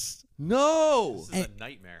chest. no. This is a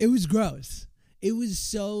nightmare. It was gross. It was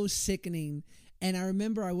so sickening. And I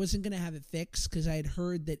remember I wasn't going to have it fixed because I had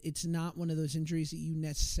heard that it's not one of those injuries that you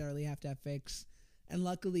necessarily have to have fixed. And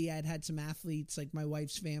luckily, I'd had some athletes, like my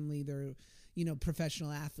wife's family, they're,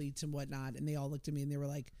 professional athletes and whatnot. And they all looked at me and they were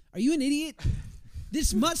like, "Are you an idiot?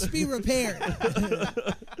 This must be repaired."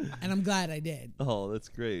 And I'm glad I did. Oh, that's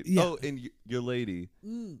great. Yeah. Oh, and your lady,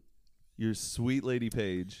 your sweet lady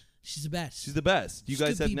Paige. She's the best. She's the best. You She's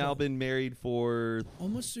guys good have now people. been married for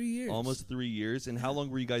Almost 3 years. almost 3 years. And how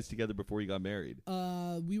long were you guys together before you got married?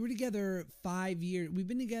 We were together 5 years. We've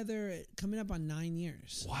been together coming up on 9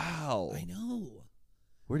 years. Wow. I know.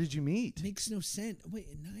 Where did you meet? Makes no sense. Wait,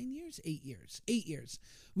 9 years? 8 years. 8 years.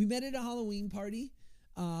 We met at a Halloween party,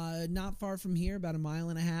 not far from here, about a mile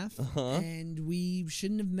and a half. And we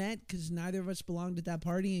shouldn't have met because neither of us belonged at that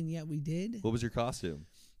party, and yet we did. What was your costume?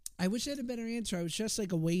 I wish I had a better answer. I was just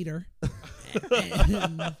like a waiter.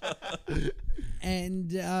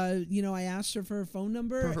 and I asked her for her phone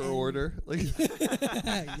number. For her order? Like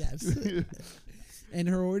Yes. And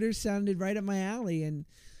her order sounded right up my alley. And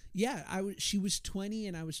yeah, she was 20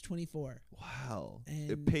 and I was 24. Wow.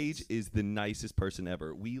 And Paige is the nicest person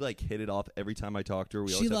ever. We hit it off every time I talk to her. We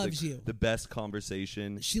She always loves have you. the best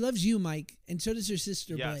conversation. She loves you, Mike, and so does her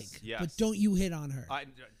sister Yes, Blake. yes. But don't you hit on her.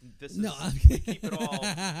 This No, is I'm keep it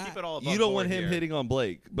all. Above You don't want board him here. hitting on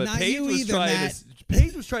Blake, but Not Paige you was either, trying Matt.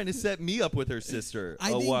 Paige was trying to set me up with her sister I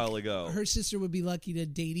a think while ago. Her sister would be lucky to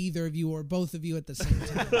date either of you or both of you at the same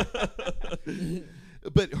time.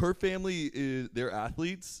 But her family they're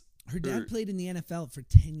athletes. Her dad Or- played in the NFL for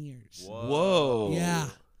 10 years. Whoa. Yeah.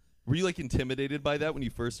 Were you intimidated by that when you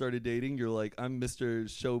first started dating? You're like, I'm Mr.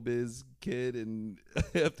 Showbiz kid and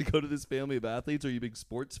I have to go to this family of athletes. Are you a big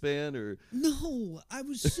sports fan or? No, I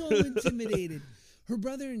was so intimidated. Her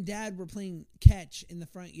brother and dad were playing catch in the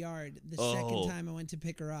front yard the second time I went to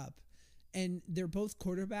pick her up. And they're both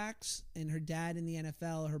quarterbacks, and her dad in the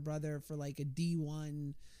NFL, her brother for a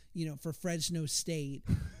D1, for Fresno State.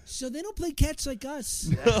 So they don't play catch like us.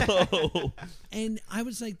 No. And I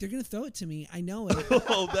was like, they're going to throw it to me. I know it.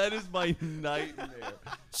 Oh, that is my nightmare.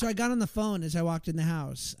 So I got on the phone as I walked in the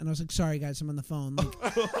house, and I was like, sorry, guys, I'm on the phone.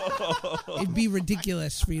 It'd be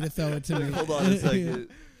ridiculous for you to throw it to me. Hold on a second.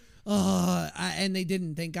 And they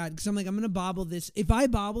didn't, thank God, because I'm like, I'm gonna bobble this. If I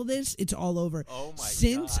bobble this, it's all over. Oh my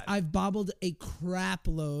Since God. I've bobbled a crap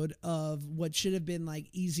load of what should have been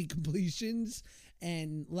easy completions,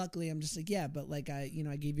 and luckily I'm just like, yeah, but I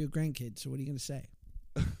gave you a grandkid, so what are you gonna say?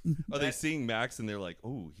 Are they seeing Max and they're like,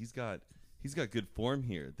 oh, he's got good form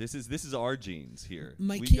here. This is our genes here.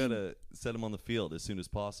 My We kid- gotta set him on the field as soon as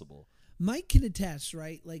possible. Mike can attest,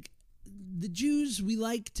 right? The Jews, we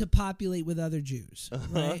like to populate with other Jews,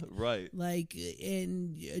 right? Right.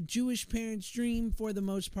 And a Jewish parent's dream, for the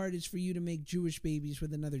most part, is for you to make Jewish babies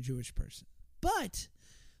with another Jewish person. But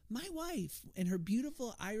my wife and her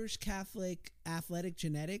beautiful Irish Catholic athletic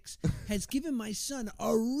genetics has given my son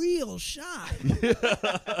a real shot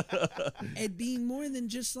at being more than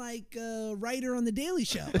just a writer on The Daily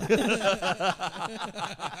Show.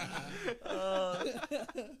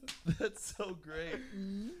 That's so great.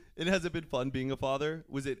 And has it been fun being a father?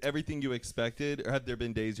 Was it everything you expected? Or have there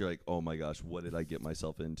been days you're like, oh my gosh, what did I get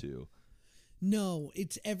myself into? No,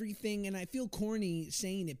 it's everything, and I feel corny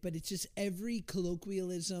saying it, but it's just every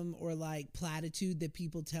colloquialism or platitude that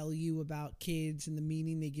people tell you about kids and the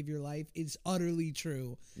meaning they give your life is utterly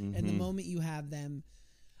true. And the moment you have them,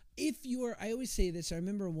 I always say this, I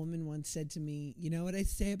remember a woman once said to me, you know what I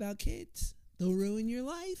say about kids? They'll ruin your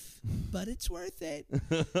life, but it's worth it.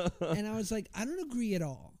 And I was like, I don't agree at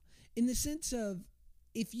all. In the sense of,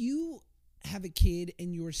 if you have a kid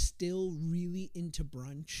and you're still really into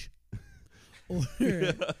brunch, or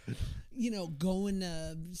going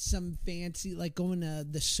to some fancy, going to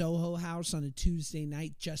the Soho House on a Tuesday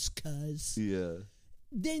night just 'cause, Yeah.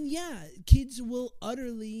 then yeah, kids will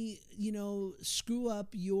utterly screw up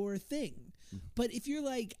your thing. But if you're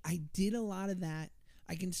like, I did a lot of that,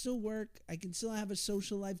 I can still work, I can still have a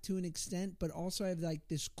social life to an extent, but also I have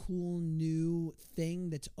this cool new thing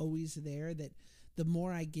that's always there, that the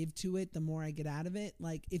more I give to it, the more I get out of it.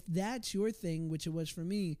 If that's your thing, which it was for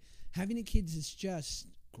me, having a kids is just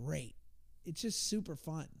great. It's just super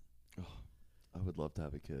fun. I would love to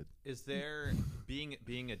have a kid. Is there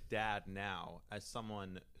being a dad now, as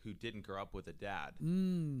someone who didn't grow up with a dad,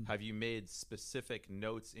 have you made specific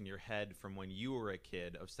notes in your head from when you were a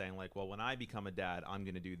kid of saying like, well, when I become a dad, I'm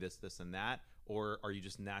going to do this, this, and that? Or are you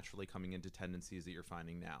just naturally coming into tendencies that you're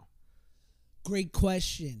finding now? Great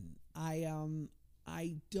question. I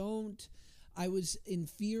don't. I was in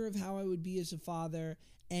fear of how I would be as a father,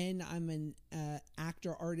 and I'm an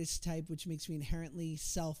actor artist type, which makes me inherently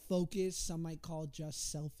self-focused. Some might call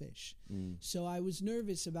just selfish. So I was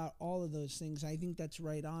nervous about all of those things. I think that's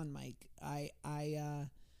right on, Mike. I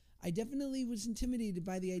definitely was intimidated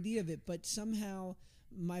by the idea of it, but somehow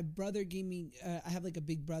my brother gave me. I have like a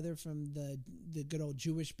big brother from the good old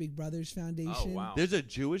Jewish Big Brothers Foundation. Oh, wow. There's a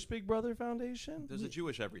Jewish Big Brother Foundation? There's a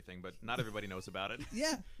Jewish everything, but not everybody knows about it.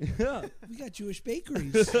 Yeah. Yeah. We got Jewish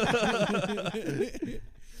bakeries.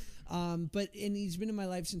 But he's been in my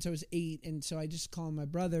life since I was 8, and so I just call him my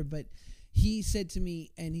brother. But he said to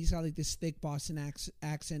me, and he's got like this thick Boston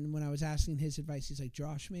accent. When I was asking his advice, he's like,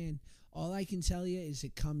 Josh, man, all I can tell you is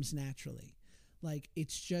it comes naturally. Like,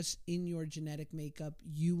 it's just in your genetic makeup.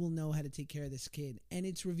 You will know how to take care of this kid. And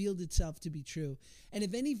it's revealed itself to be true. And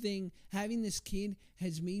if anything, having this kid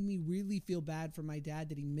has made me really feel bad for my dad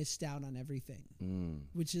that he missed out on everything,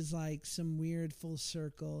 which is like some weird full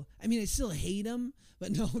circle. I mean, I still hate him, but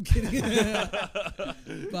no, I'm kidding.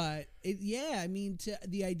 But, I mean,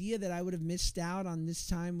 the idea that I would have missed out on this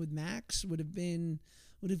time with Max would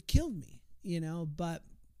have killed me, but...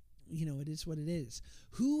 it is what it is.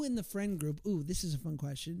 Who in the friend group, this is a fun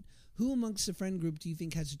question. Who amongst the friend group do you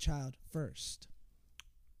think has a child first?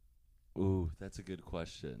 Ooh, that's a good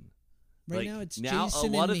question. Right now it's now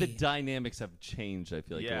Jason a lot and of the me. dynamics have changed, I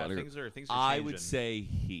feel like. Yeah, a lot things are I changing. would say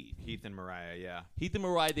Heath. Heath and Mariah, yeah. Heath and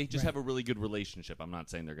Mariah, they just Right. have a really good relationship. I'm not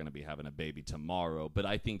saying they're going to be having a baby tomorrow, but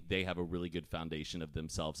I think they have a really good foundation of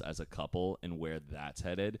themselves as a couple and where that's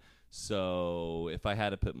headed. So if I had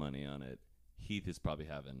to put money on it, Heath is probably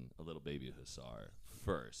having a little baby Hussar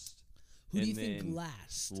first. Who do you And think then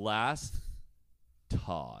last? Last,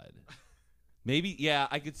 Todd. Maybe, yeah,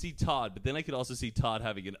 I could see Todd, but then I could also see Todd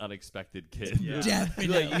having an unexpected kid. Yeah.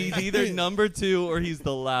 Definitely. Like, he's either number 2 or he's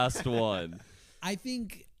the last one. I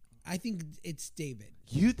think it's David.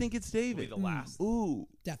 You think it's Will be David? the last. Ooh.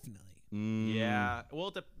 Definitely. Yeah.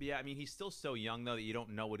 Well, I mean, he's still so young, though, that you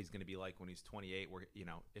don't know what he's going to be like when he's 28, where,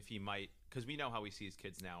 if he might, because we know how he sees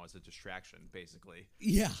kids now as a distraction, basically.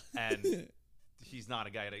 Yeah. And he's not a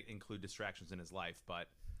guy to include distractions in his life, but,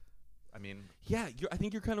 I mean. Yeah, I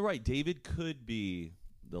think you're kind of right. David could be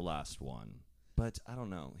the last one, but I don't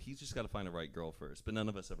know. He's just got to find a right girl first, but none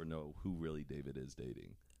of us ever know who really David is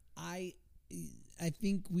dating. I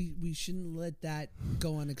think we shouldn't let that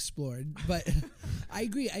go unexplored. But I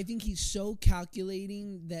agree. I think he's so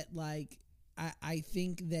calculating that, like, I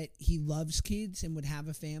think that he loves kids and would have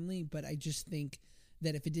a family, but I just think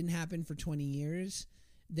that if it didn't happen for 20 years,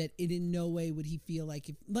 that it in no way would he feel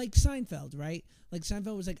like Seinfeld, right? Like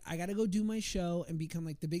Seinfeld was like, I got to go do my show and become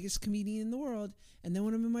like the biggest comedian in the world. And then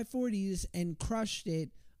when I'm in my 40s and crushed it,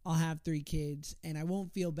 I'll have 3 kids, and I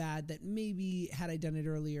won't feel bad that maybe had I done it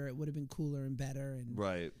earlier, it would have been cooler and better. And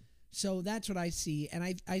Right. so that's what I see. And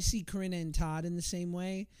I see Corinna and Todd in the same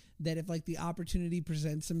way, that if like the opportunity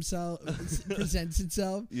presents itself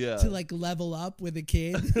Yeah. to like level up with a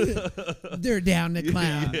kid, they're down to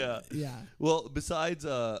clown. Yeah. Well, besides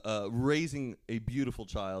raising a beautiful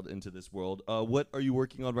child into this world, what are you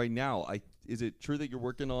working on right now? Is it true that you're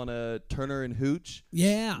working on a Turner and Hooch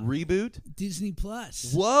Yeah. reboot? Disney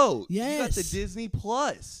Plus. Whoa! You got Yes. the Disney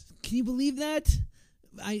Plus. Can you believe that?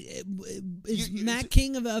 Is Matt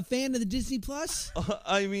King a fan of the Disney Plus?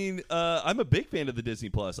 I mean, I'm a big fan of the Disney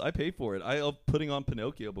Plus. I pay for it. I love putting on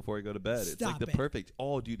Pinocchio before I go to bed. It's like Stop the it. perfect.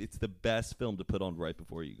 Oh, dude, it's the best film to put on right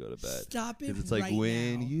before you go to bed. Stop it Because it's like right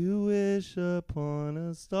when now. you wish upon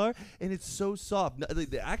a star, and it's so soft.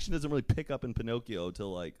 The action doesn't really pick up in Pinocchio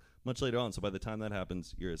until like much later on. So by the time that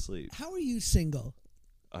happens, you're asleep. How are you single?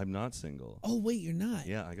 I'm not single. Oh wait, you're not.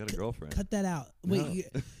 Yeah, I got a girlfriend. Cut that out. Wait,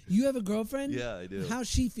 No. you have a girlfriend? Yeah, I do. How's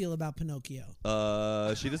she feel about Pinocchio?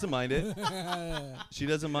 She doesn't mind it. She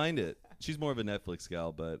doesn't mind it. She's more of a Netflix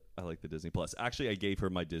gal, but I like the Disney Plus. Actually, I gave her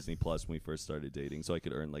my Disney Plus when we first started dating, so I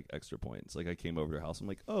could earn like extra points. Like I came over to her house. I'm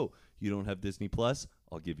like, oh, you don't have Disney Plus?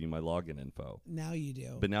 I'll give you my login info. Now you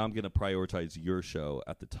do. But now I'm gonna prioritize your show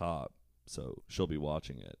at the top, so she'll be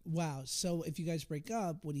watching it. Wow. So if you guys break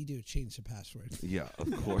up, what do? Change the password. Yeah,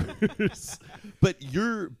 of course. But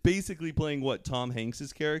you're basically playing what, Tom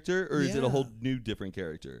Hanks's character, or is it a Yeah. whole new different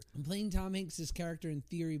character? I'm playing Tom Hanks' character in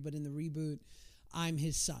theory, but in the reboot, I'm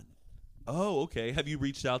his son. Oh, okay. Have you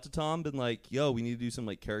reached out to Tom? Been like, yo, we need to do some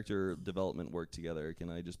like character development work together. Can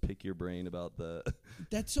I just pick your brain about the?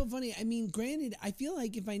 That's so funny. I mean, granted, I feel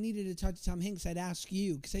like if I needed to talk to Tom Hanks, I'd ask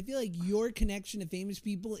you because I feel like your connection to famous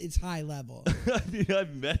people is high level. I mean,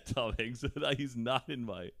 I've met Tom Hanks, but he's not in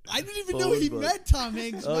my. I didn't even know he met Tom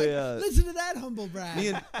Hanks. Oh, yeah. Listen to that humble brag. Me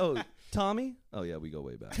and Tommy. Oh yeah, we go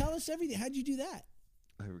way back. Tell us everything. How'd you do that?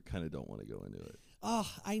 I kind of don't want to go into it. Oh,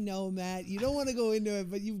 I know, Matt. You don't want to go into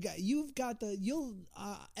it, but you've got the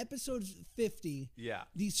episode 50. Yeah.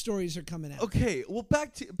 These stories are coming out. Okay, well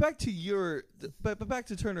back to your but back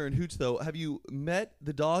to Turner and Hooch though. Have you met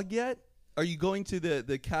the dog yet? Are you going to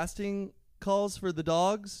the casting calls for the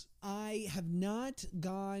dogs? I have not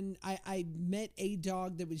gone. I met a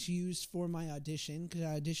dog that was used for my audition because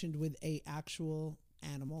I auditioned with a actual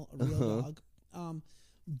animal, a real dog.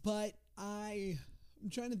 But I'm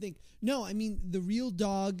trying to think. No, I mean the real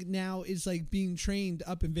dog now is like being trained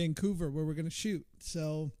up in Vancouver where we're gonna shoot.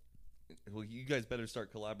 So, well, you guys better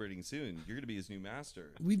start collaborating soon. You're gonna be his new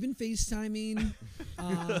master. We've been FaceTiming,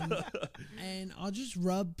 and I'll just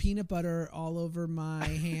rub peanut butter all over my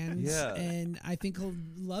hands, and I think he'll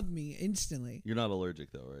love me instantly. You're not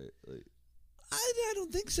allergic though, right? Like, I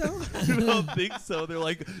don't think so. You don't think so? They're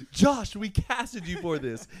like, Josh, we casted you for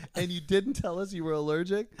this, and you didn't tell us you were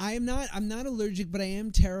allergic? I'm not allergic, but I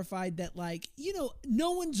am terrified that, like,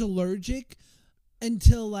 no one's allergic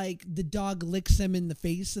until, like, the dog licks them in the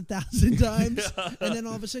face 1,000 times, and then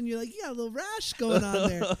all of a sudden you're like, yeah, a little rash going on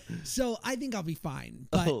there. So I think I'll be fine,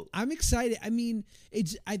 but I'm excited. I mean,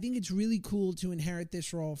 I think it's really cool to inherit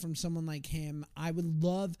this role from someone like him. I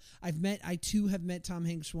too have met Tom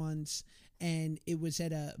Hanks once, and it was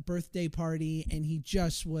at a birthday party, and he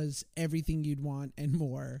just was everything you'd want and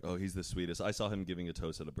more. Oh, he's the sweetest. I saw him giving a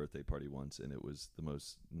toast at a birthday party once, and it was the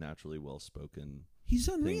most naturally well-spoken He's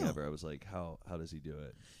unreal. thing ever. I was like, how does he do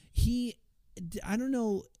it? I don't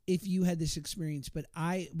know if you had this experience, but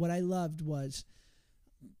what I loved was,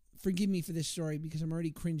 forgive me for this story because I'm already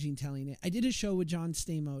cringing telling it. I did a show with John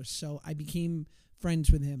Stamos, so I became friends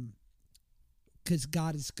with him because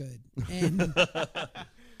God is good. And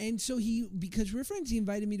and so because we're friends, he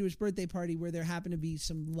invited me to his birthday party where there happened to be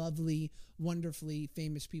some lovely, wonderfully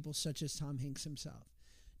famous people such as Tom Hanks himself.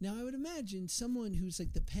 Now, I would imagine someone who's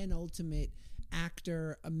like the penultimate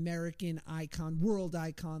actor, American icon, world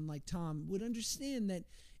icon like Tom would understand that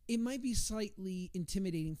it might be slightly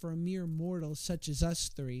intimidating for a mere mortal such as us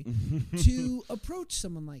three to approach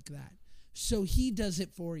someone like that. So he does it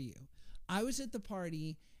for you. I was at the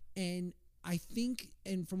party, and I think,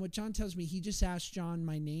 and from what John tells me, he just asked John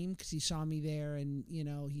my name because he saw me there, and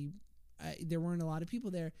there weren't a lot of people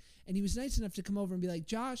there, and he was nice enough to come over and be like,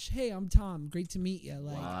 Josh, hey, I'm Tom, great to meet you.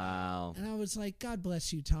 Like, wow. And I was like, God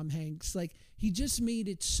bless you, Tom Hanks. Like, he just made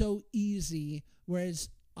it so easy, whereas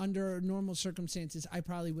under normal circumstances, I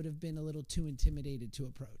probably would have been a little too intimidated to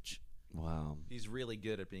approach. Wow. He's really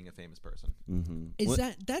good at being a famous person.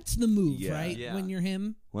 Mm-hmm. That's the move, right? Yeah. When you're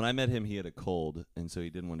him. When I met him, he had a cold, and so he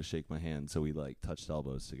didn't want to shake my hand, so we like touched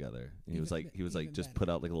elbows together. And he was like just put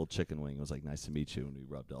out like a little chicken wing. It was like, nice to meet you, and we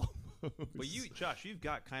rubbed elbows. But Josh, you've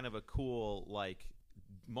got kind of a cool like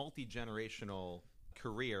multi-generational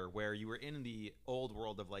career where you were in the old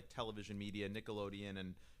world of like television media, Nickelodeon,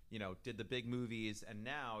 and did the big movies, and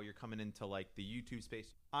now you're coming into like the YouTube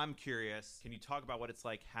space. I'm curious, can you talk about what it's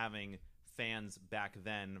like having fans back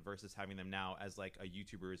then versus having them now as like a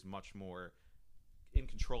YouTuber is much more in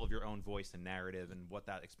control of your own voice and narrative, and what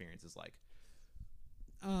that experience is like?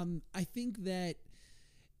 I think that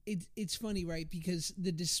it's funny, right? Because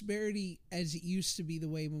the disparity as it used to be the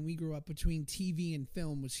way when we grew up between TV and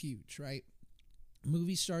film was huge, right?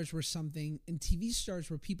 Movie stars were something, and TV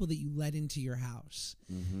stars were people that you let into your house.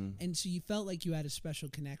 Mm-hmm. And so you felt like you had a special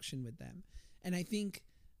connection with them. And I think,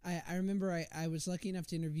 I remember I was lucky enough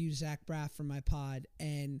to interview Zach Braff from my pod,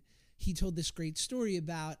 and he told this great story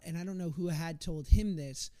about, and I don't know who had told him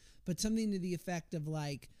this, but something to the effect of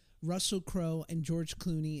like, Russell Crowe and George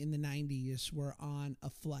Clooney in the 90s were on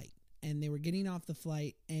a flight, and they were getting off the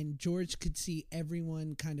flight, and George could see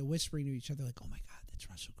everyone kind of whispering to each other like, oh my God, that's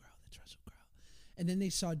Russell Crowe. And then they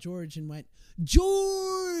saw George and went,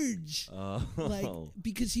 George! Like,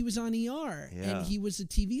 because he was on ER, and he was a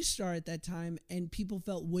TV star at that time, and people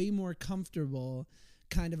felt way more comfortable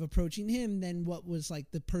kind of approaching him than what was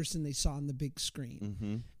like the person they saw on the big screen.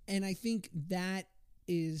 Mm-hmm. And I think that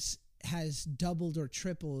has doubled or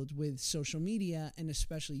tripled with social media, and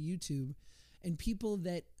especially YouTube, and people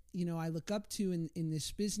that I look up to in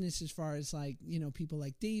this business, as far as like people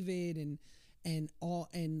like David and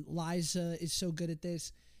Liza is so good at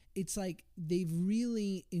this. It's like they've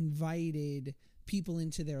really invited people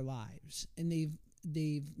into their lives, and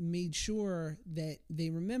made sure that they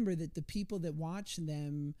remember that the people that watch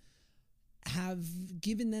them have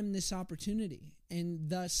given them this opportunity, and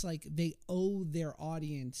thus like they owe their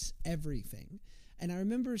audience everything. And I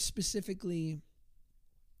remember specifically,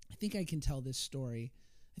 I think I can tell this story.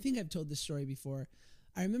 I think I've told this story before.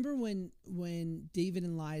 I remember when David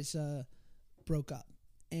and Liza broke up,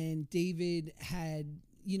 and David had,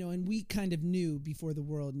 and we kind of knew before the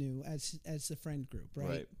world knew as the friend group,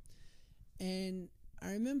 right? And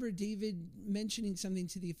I remember David mentioning something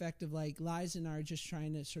to the effect of like, Liza and I are just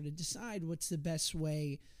trying to sort of decide what's the best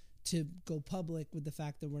way to go public with the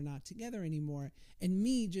fact that we're not together anymore. And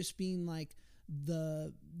me just being like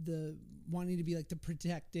the wanting to be like the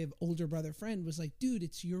protective older brother friend was like, dude,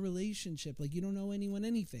 it's your relationship. Like, you don't owe anyone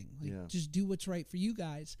anything. Like, just do what's right for you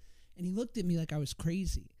guys. And he looked at me like I was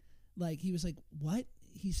crazy. Like, he was like, what?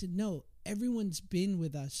 He said, no, everyone's been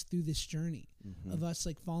with us through this journey of us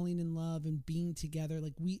like falling in love and being together.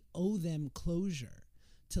 Like, we owe them closure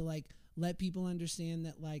to like let people understand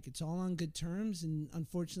that like it's all on good terms, and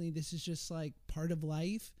unfortunately this is just like part of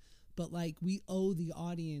life, but like we owe the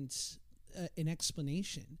audience an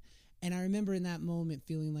explanation. And I remember in that moment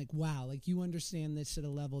feeling like, wow, like you understand this at a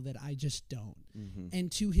level that I just don't.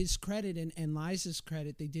 And to his credit and Liza's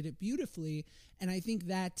credit, they did it beautifully. And I think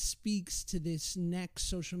that speaks to this next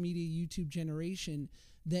social media YouTube generation,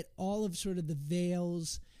 that all of sort of the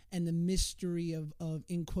veils and the mystery of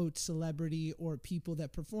in quotes celebrity or people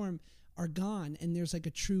that perform are gone, and there's like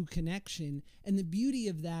a true connection. And the beauty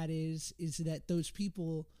of that is that those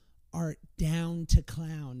people are down to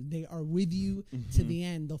clown. They are with you to the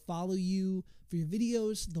end. They'll follow you for your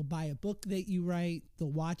videos. They'll buy a book that you write. They'll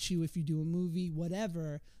watch you if you do a movie,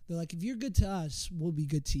 whatever. They're like, if you're good to us, we'll be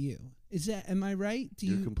good to you. Am I right?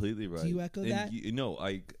 You're completely right. Do you echo that? No,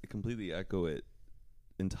 I completely echo it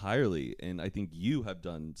entirely. And I think you have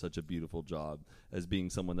done such a beautiful job as being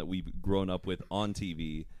someone that we've grown up with on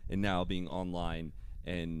TV and now being online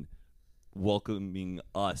and welcoming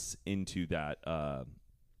us into that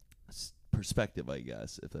perspective, I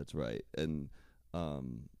guess, if that's right. And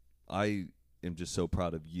I am just so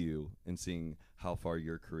proud of you and seeing how far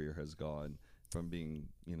your career has gone from being,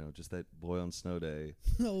 just that boy on snow day.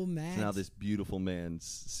 Oh, man. To now this beautiful man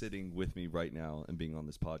sitting with me right now and being on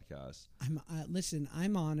this podcast. Listen,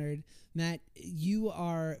 I'm honored. Matt, you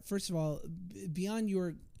are, first of all, beyond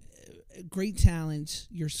your great talent,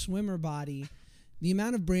 your swimmer body, the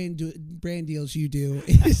amount of brand deals you do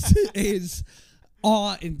is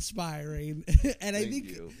awe-inspiring. And I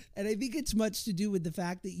think it's much to do with the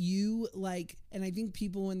fact that you and I think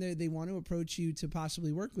people when they want to approach you to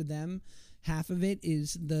possibly work with them, half of it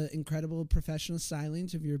is the incredible professional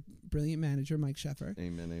stylings of your brilliant manager, Mike Sheffer.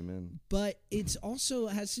 Amen. But it's also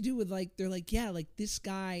has to do with they're like, yeah, like this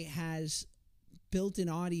guy has built an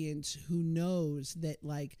audience who knows that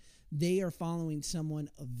they are following someone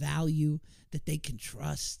of value that they can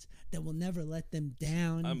trust, that will never let them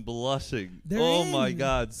down. I'm blushing. They're my in.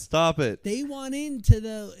 God, stop it. They want into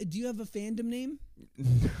do you have a fandom name?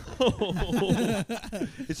 No.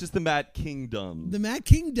 It's just the Matt Kingdom. The Matt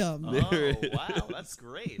Kingdom. Oh, wow. That's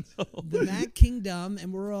great. The Matt Kingdom,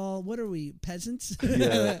 and we're all, what are we, peasants?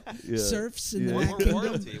 Yeah. Serfs in the Well, Matt we're Kingdom.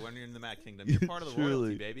 royalty when you're in the Matt Kingdom. You're part of the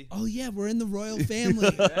royalty, baby. Oh, yeah, we're in the royal family.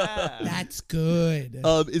 Yeah. That's good.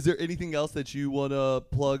 Is there anything else that you want to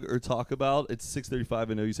plug or talk about? It's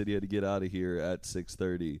 6:35. I know you said you had to get out of here at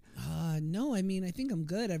 6:30. No, I mean, I think I'm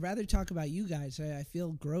good. I'd rather talk about you guys. I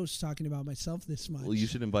feel gross talking about myself this much. Well, you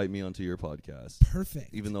should invite me onto your podcast.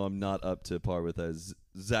 Perfect. Even though I'm not up to par with as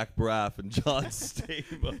Zach Braff and John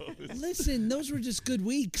Stamos. Listen, those were just good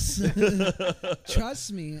weeks.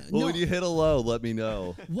 Trust me. Well, when you hit a low, let me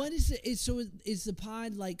know. What is it? Is the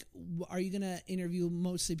pod are you going to interview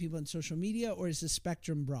mostly people on social media, or is the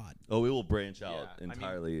spectrum broad? Oh, it will branch out Yeah,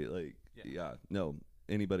 entirely. No,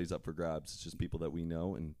 anybody's up for grabs. It's just people that we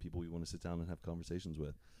know and people we want to sit down and have conversations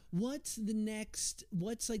with. What's the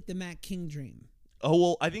Matt King dream? Oh,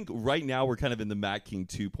 well, I think right now we're kind of in the Matt King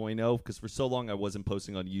 2.0 because for so long I wasn't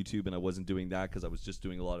posting on YouTube and I wasn't doing that because I was just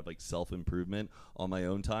doing a lot of self-improvement on my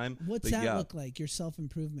own time. What's that look like, your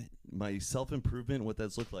self-improvement? My self-improvement, what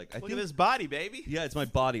that's look like? Look at his body, baby. Yeah, it's my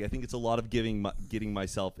body. I think it's a lot of getting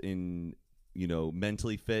myself in,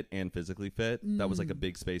 mentally fit and physically fit. That was a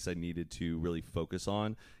big space I needed to really focus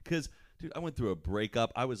on because, dude, I went through a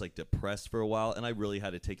breakup. I was depressed for a while and I really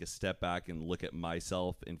had to take a step back and look at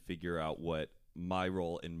myself and figure out what my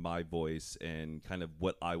role in my voice and kind of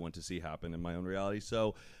what I want to see happen in my own reality.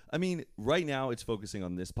 So, I mean, right now it's focusing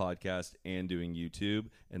on this podcast and doing YouTube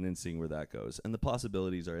and then seeing where that goes. And the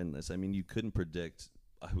possibilities are endless. I mean, you couldn't predict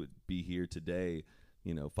I would be here today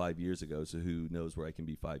 5 years ago. So who knows where I can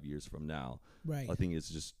be 5 years from now? Right. I think it's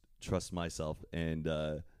just trust myself and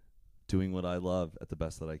doing what I love at the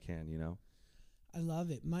best that I can. I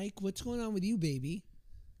love it. Mike, what's going on with you, baby?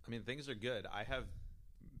 I mean, things are good. I have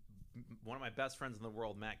one of my best friends in the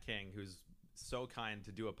world, Matt King, who's so kind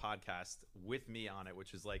to do a podcast with me on it,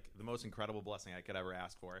 which is like the most incredible blessing I could ever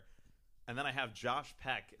ask for. And then I have Josh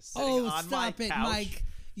Peck sitting on my couch. Mike.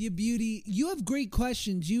 You beauty. You have great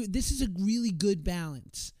questions. This is a really good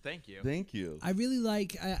balance. Thank you. Thank you. I really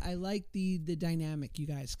like I like the dynamic you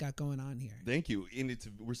guys got going on here. Thank you. And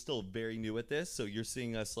we're still very new at this, so you're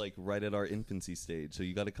seeing us like right at our infancy stage. So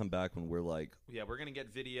you got to come back when we're like, yeah, we're gonna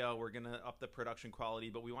get video. We're gonna up the production quality,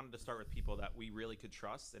 but we wanted to start with people that we really could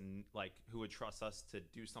trust and like who would trust us to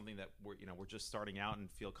do something that we're just starting out and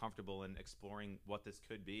feel comfortable in exploring what this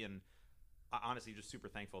could be. And honestly, just super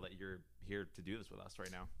thankful that you're here to do this with us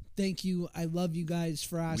right now. Thank you. I love you guys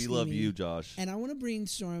for asking me. We love you, Josh. And I want to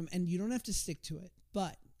brainstorm, and you don't have to stick to it,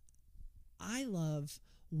 but I love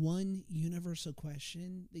one universal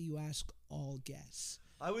question that you ask all guests.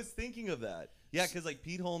 I was thinking of that. Yeah, because like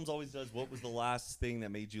Pete Holmes always does, what was the last thing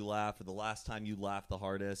that made you laugh or the last time you laughed the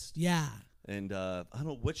hardest? Yeah. And I don't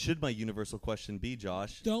know, what should my universal question be,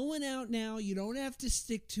 Josh? Throw one out now. You don't have to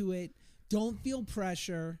stick to it. Don't feel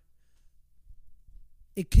pressure.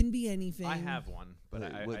 It can be anything. I have one, but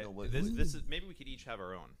this is maybe we could each have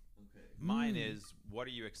our own. Okay. Mine is, what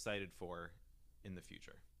are you excited for in the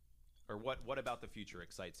future, or what about the future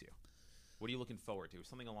excites you? What are you looking forward to?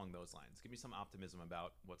 Something along those lines. Give me some optimism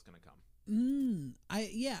about what's going to come.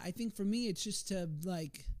 I think for me it's just to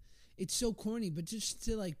like, it's so corny, but just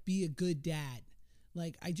to like be a good dad.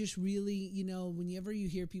 Like I just really, whenever you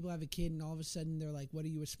hear people have a kid and all of a sudden they're like, what are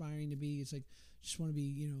you aspiring to be? It's like, just want to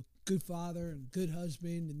be, good father and good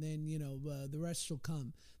husband, and then, the rest will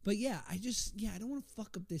come. But I don't want to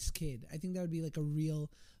fuck up this kid. I think that would be like a real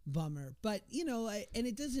bummer. But, and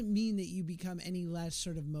it doesn't mean that you become any less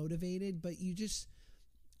sort of motivated, but you just,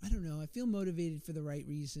 I don't know, I feel motivated for the right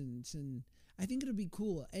reasons, and I think it'll be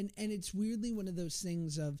cool. And it's weirdly one of those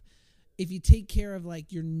things of, if you take care of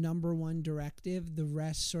like your number one directive, the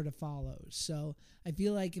rest sort of follows. So I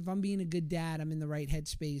feel like if I'm being a good dad, I'm in the right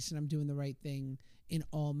headspace and I'm doing the right thing in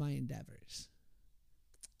all my endeavors.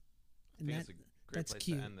 And I think that's a great place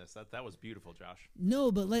cute. to end this. That was beautiful, Josh.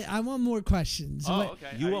 No, but I want more questions. Oh,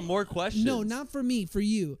 okay. You want more questions? No, not for me, for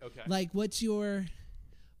you. Okay. Like, what's your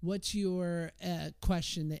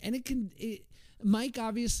question? And Mike,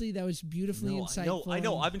 obviously, that was beautifully insightful. I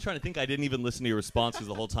know. I've been trying to think. I didn't even listen to your responses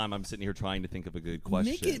the whole time. I'm sitting here trying to think of a good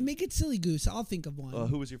question. Make it silly goose. I'll think of one.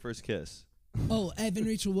 Who was your first kiss? Oh, Evan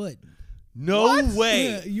Rachel Wood. No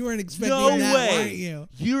way. You weren't expecting that, weren't you?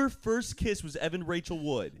 Your first kiss was Evan Rachel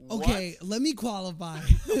Wood. Okay, let me qualify.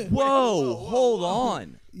 Whoa, hold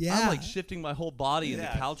on. Yeah. I'm like shifting my whole body in the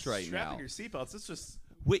couch right now. Strapping your seatbelts. It's just...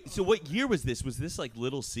 Wait, so what year was this? Was this like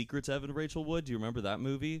Little Secrets, Evan Rachel Wood? Do you remember that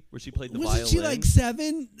movie where she played the violin? Wasn't she like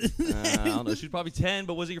 7? I don't know. She was probably 10,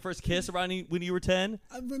 but was it your first kiss around when you were 10?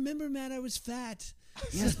 I remember, Matt, I was fat.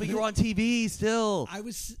 Yes, but you were on TV still. I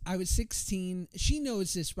was 16. She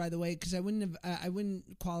knows this, by the way, because I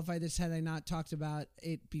wouldn't qualify this had I not talked about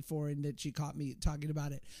it before, and that she caught me talking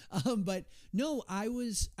about it. But no, I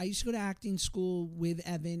used to go to acting school with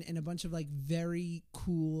Evan and a bunch of like very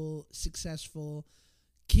cool, successful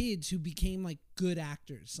kids who became like good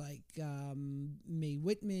actors, like Mae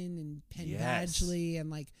Whitman and Penn Badgley, and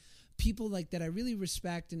like people like that I really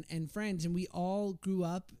respect and friends. And we all grew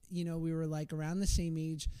up, we were like around the same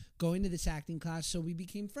age going to this acting class. So we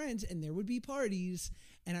became friends, and there would be parties.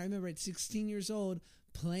 And I remember at 16 years old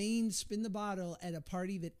playing Spin the Bottle at a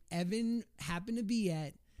party that Evan happened to be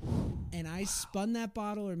at. And I spun that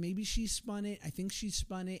bottle, or maybe she spun it. I think she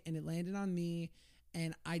spun it, and it landed on me.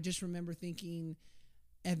 And I just remember thinking,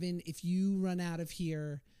 Evan, if you run out of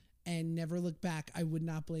here and never look back, I would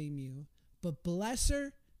not blame you. But bless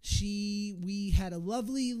her, we had a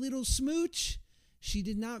lovely little smooch. She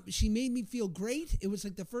made me feel great. It was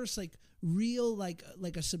like the first like real like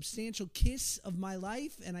a substantial kiss of my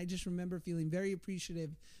life, and I just remember feeling very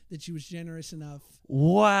appreciative that she was generous enough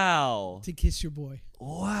to kiss your boy.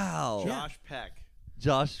 Wow. Josh Peck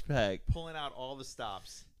Peck pulling out all the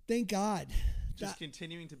stops. Thank God. Just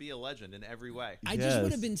continuing to be a legend in every way. I just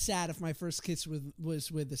would have been sad if my first kiss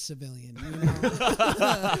was with a civilian.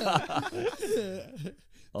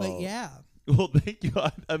 But yeah. Well, thank you.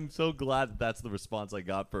 I'm so glad that's the response I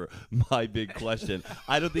got for my big question.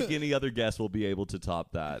 I don't think any other guest will be able to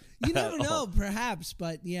top that. You never know, perhaps.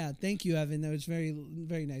 But yeah, thank you, Evan. That was very,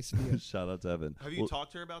 very nice of you. Shout out to Evan. Have you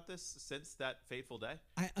talked to her about this since that fateful day?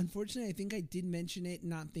 Unfortunately, I think I did mention it,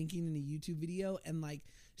 not thinking, in a YouTube video, and like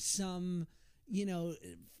some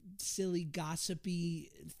silly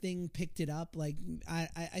gossipy thing picked it up. Like I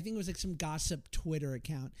think it was like some gossip Twitter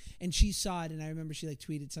account, and she saw it, and I remember she like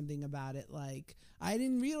tweeted something about it, like, I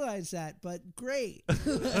didn't realize that, but great.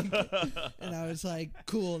 And I was like,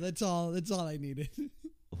 cool, that's all I needed.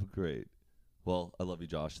 Oh, great. Well, I love you,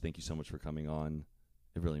 Josh. Thank you so much for coming on.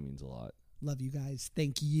 It really means a lot. Love you guys.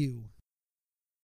 Thank you.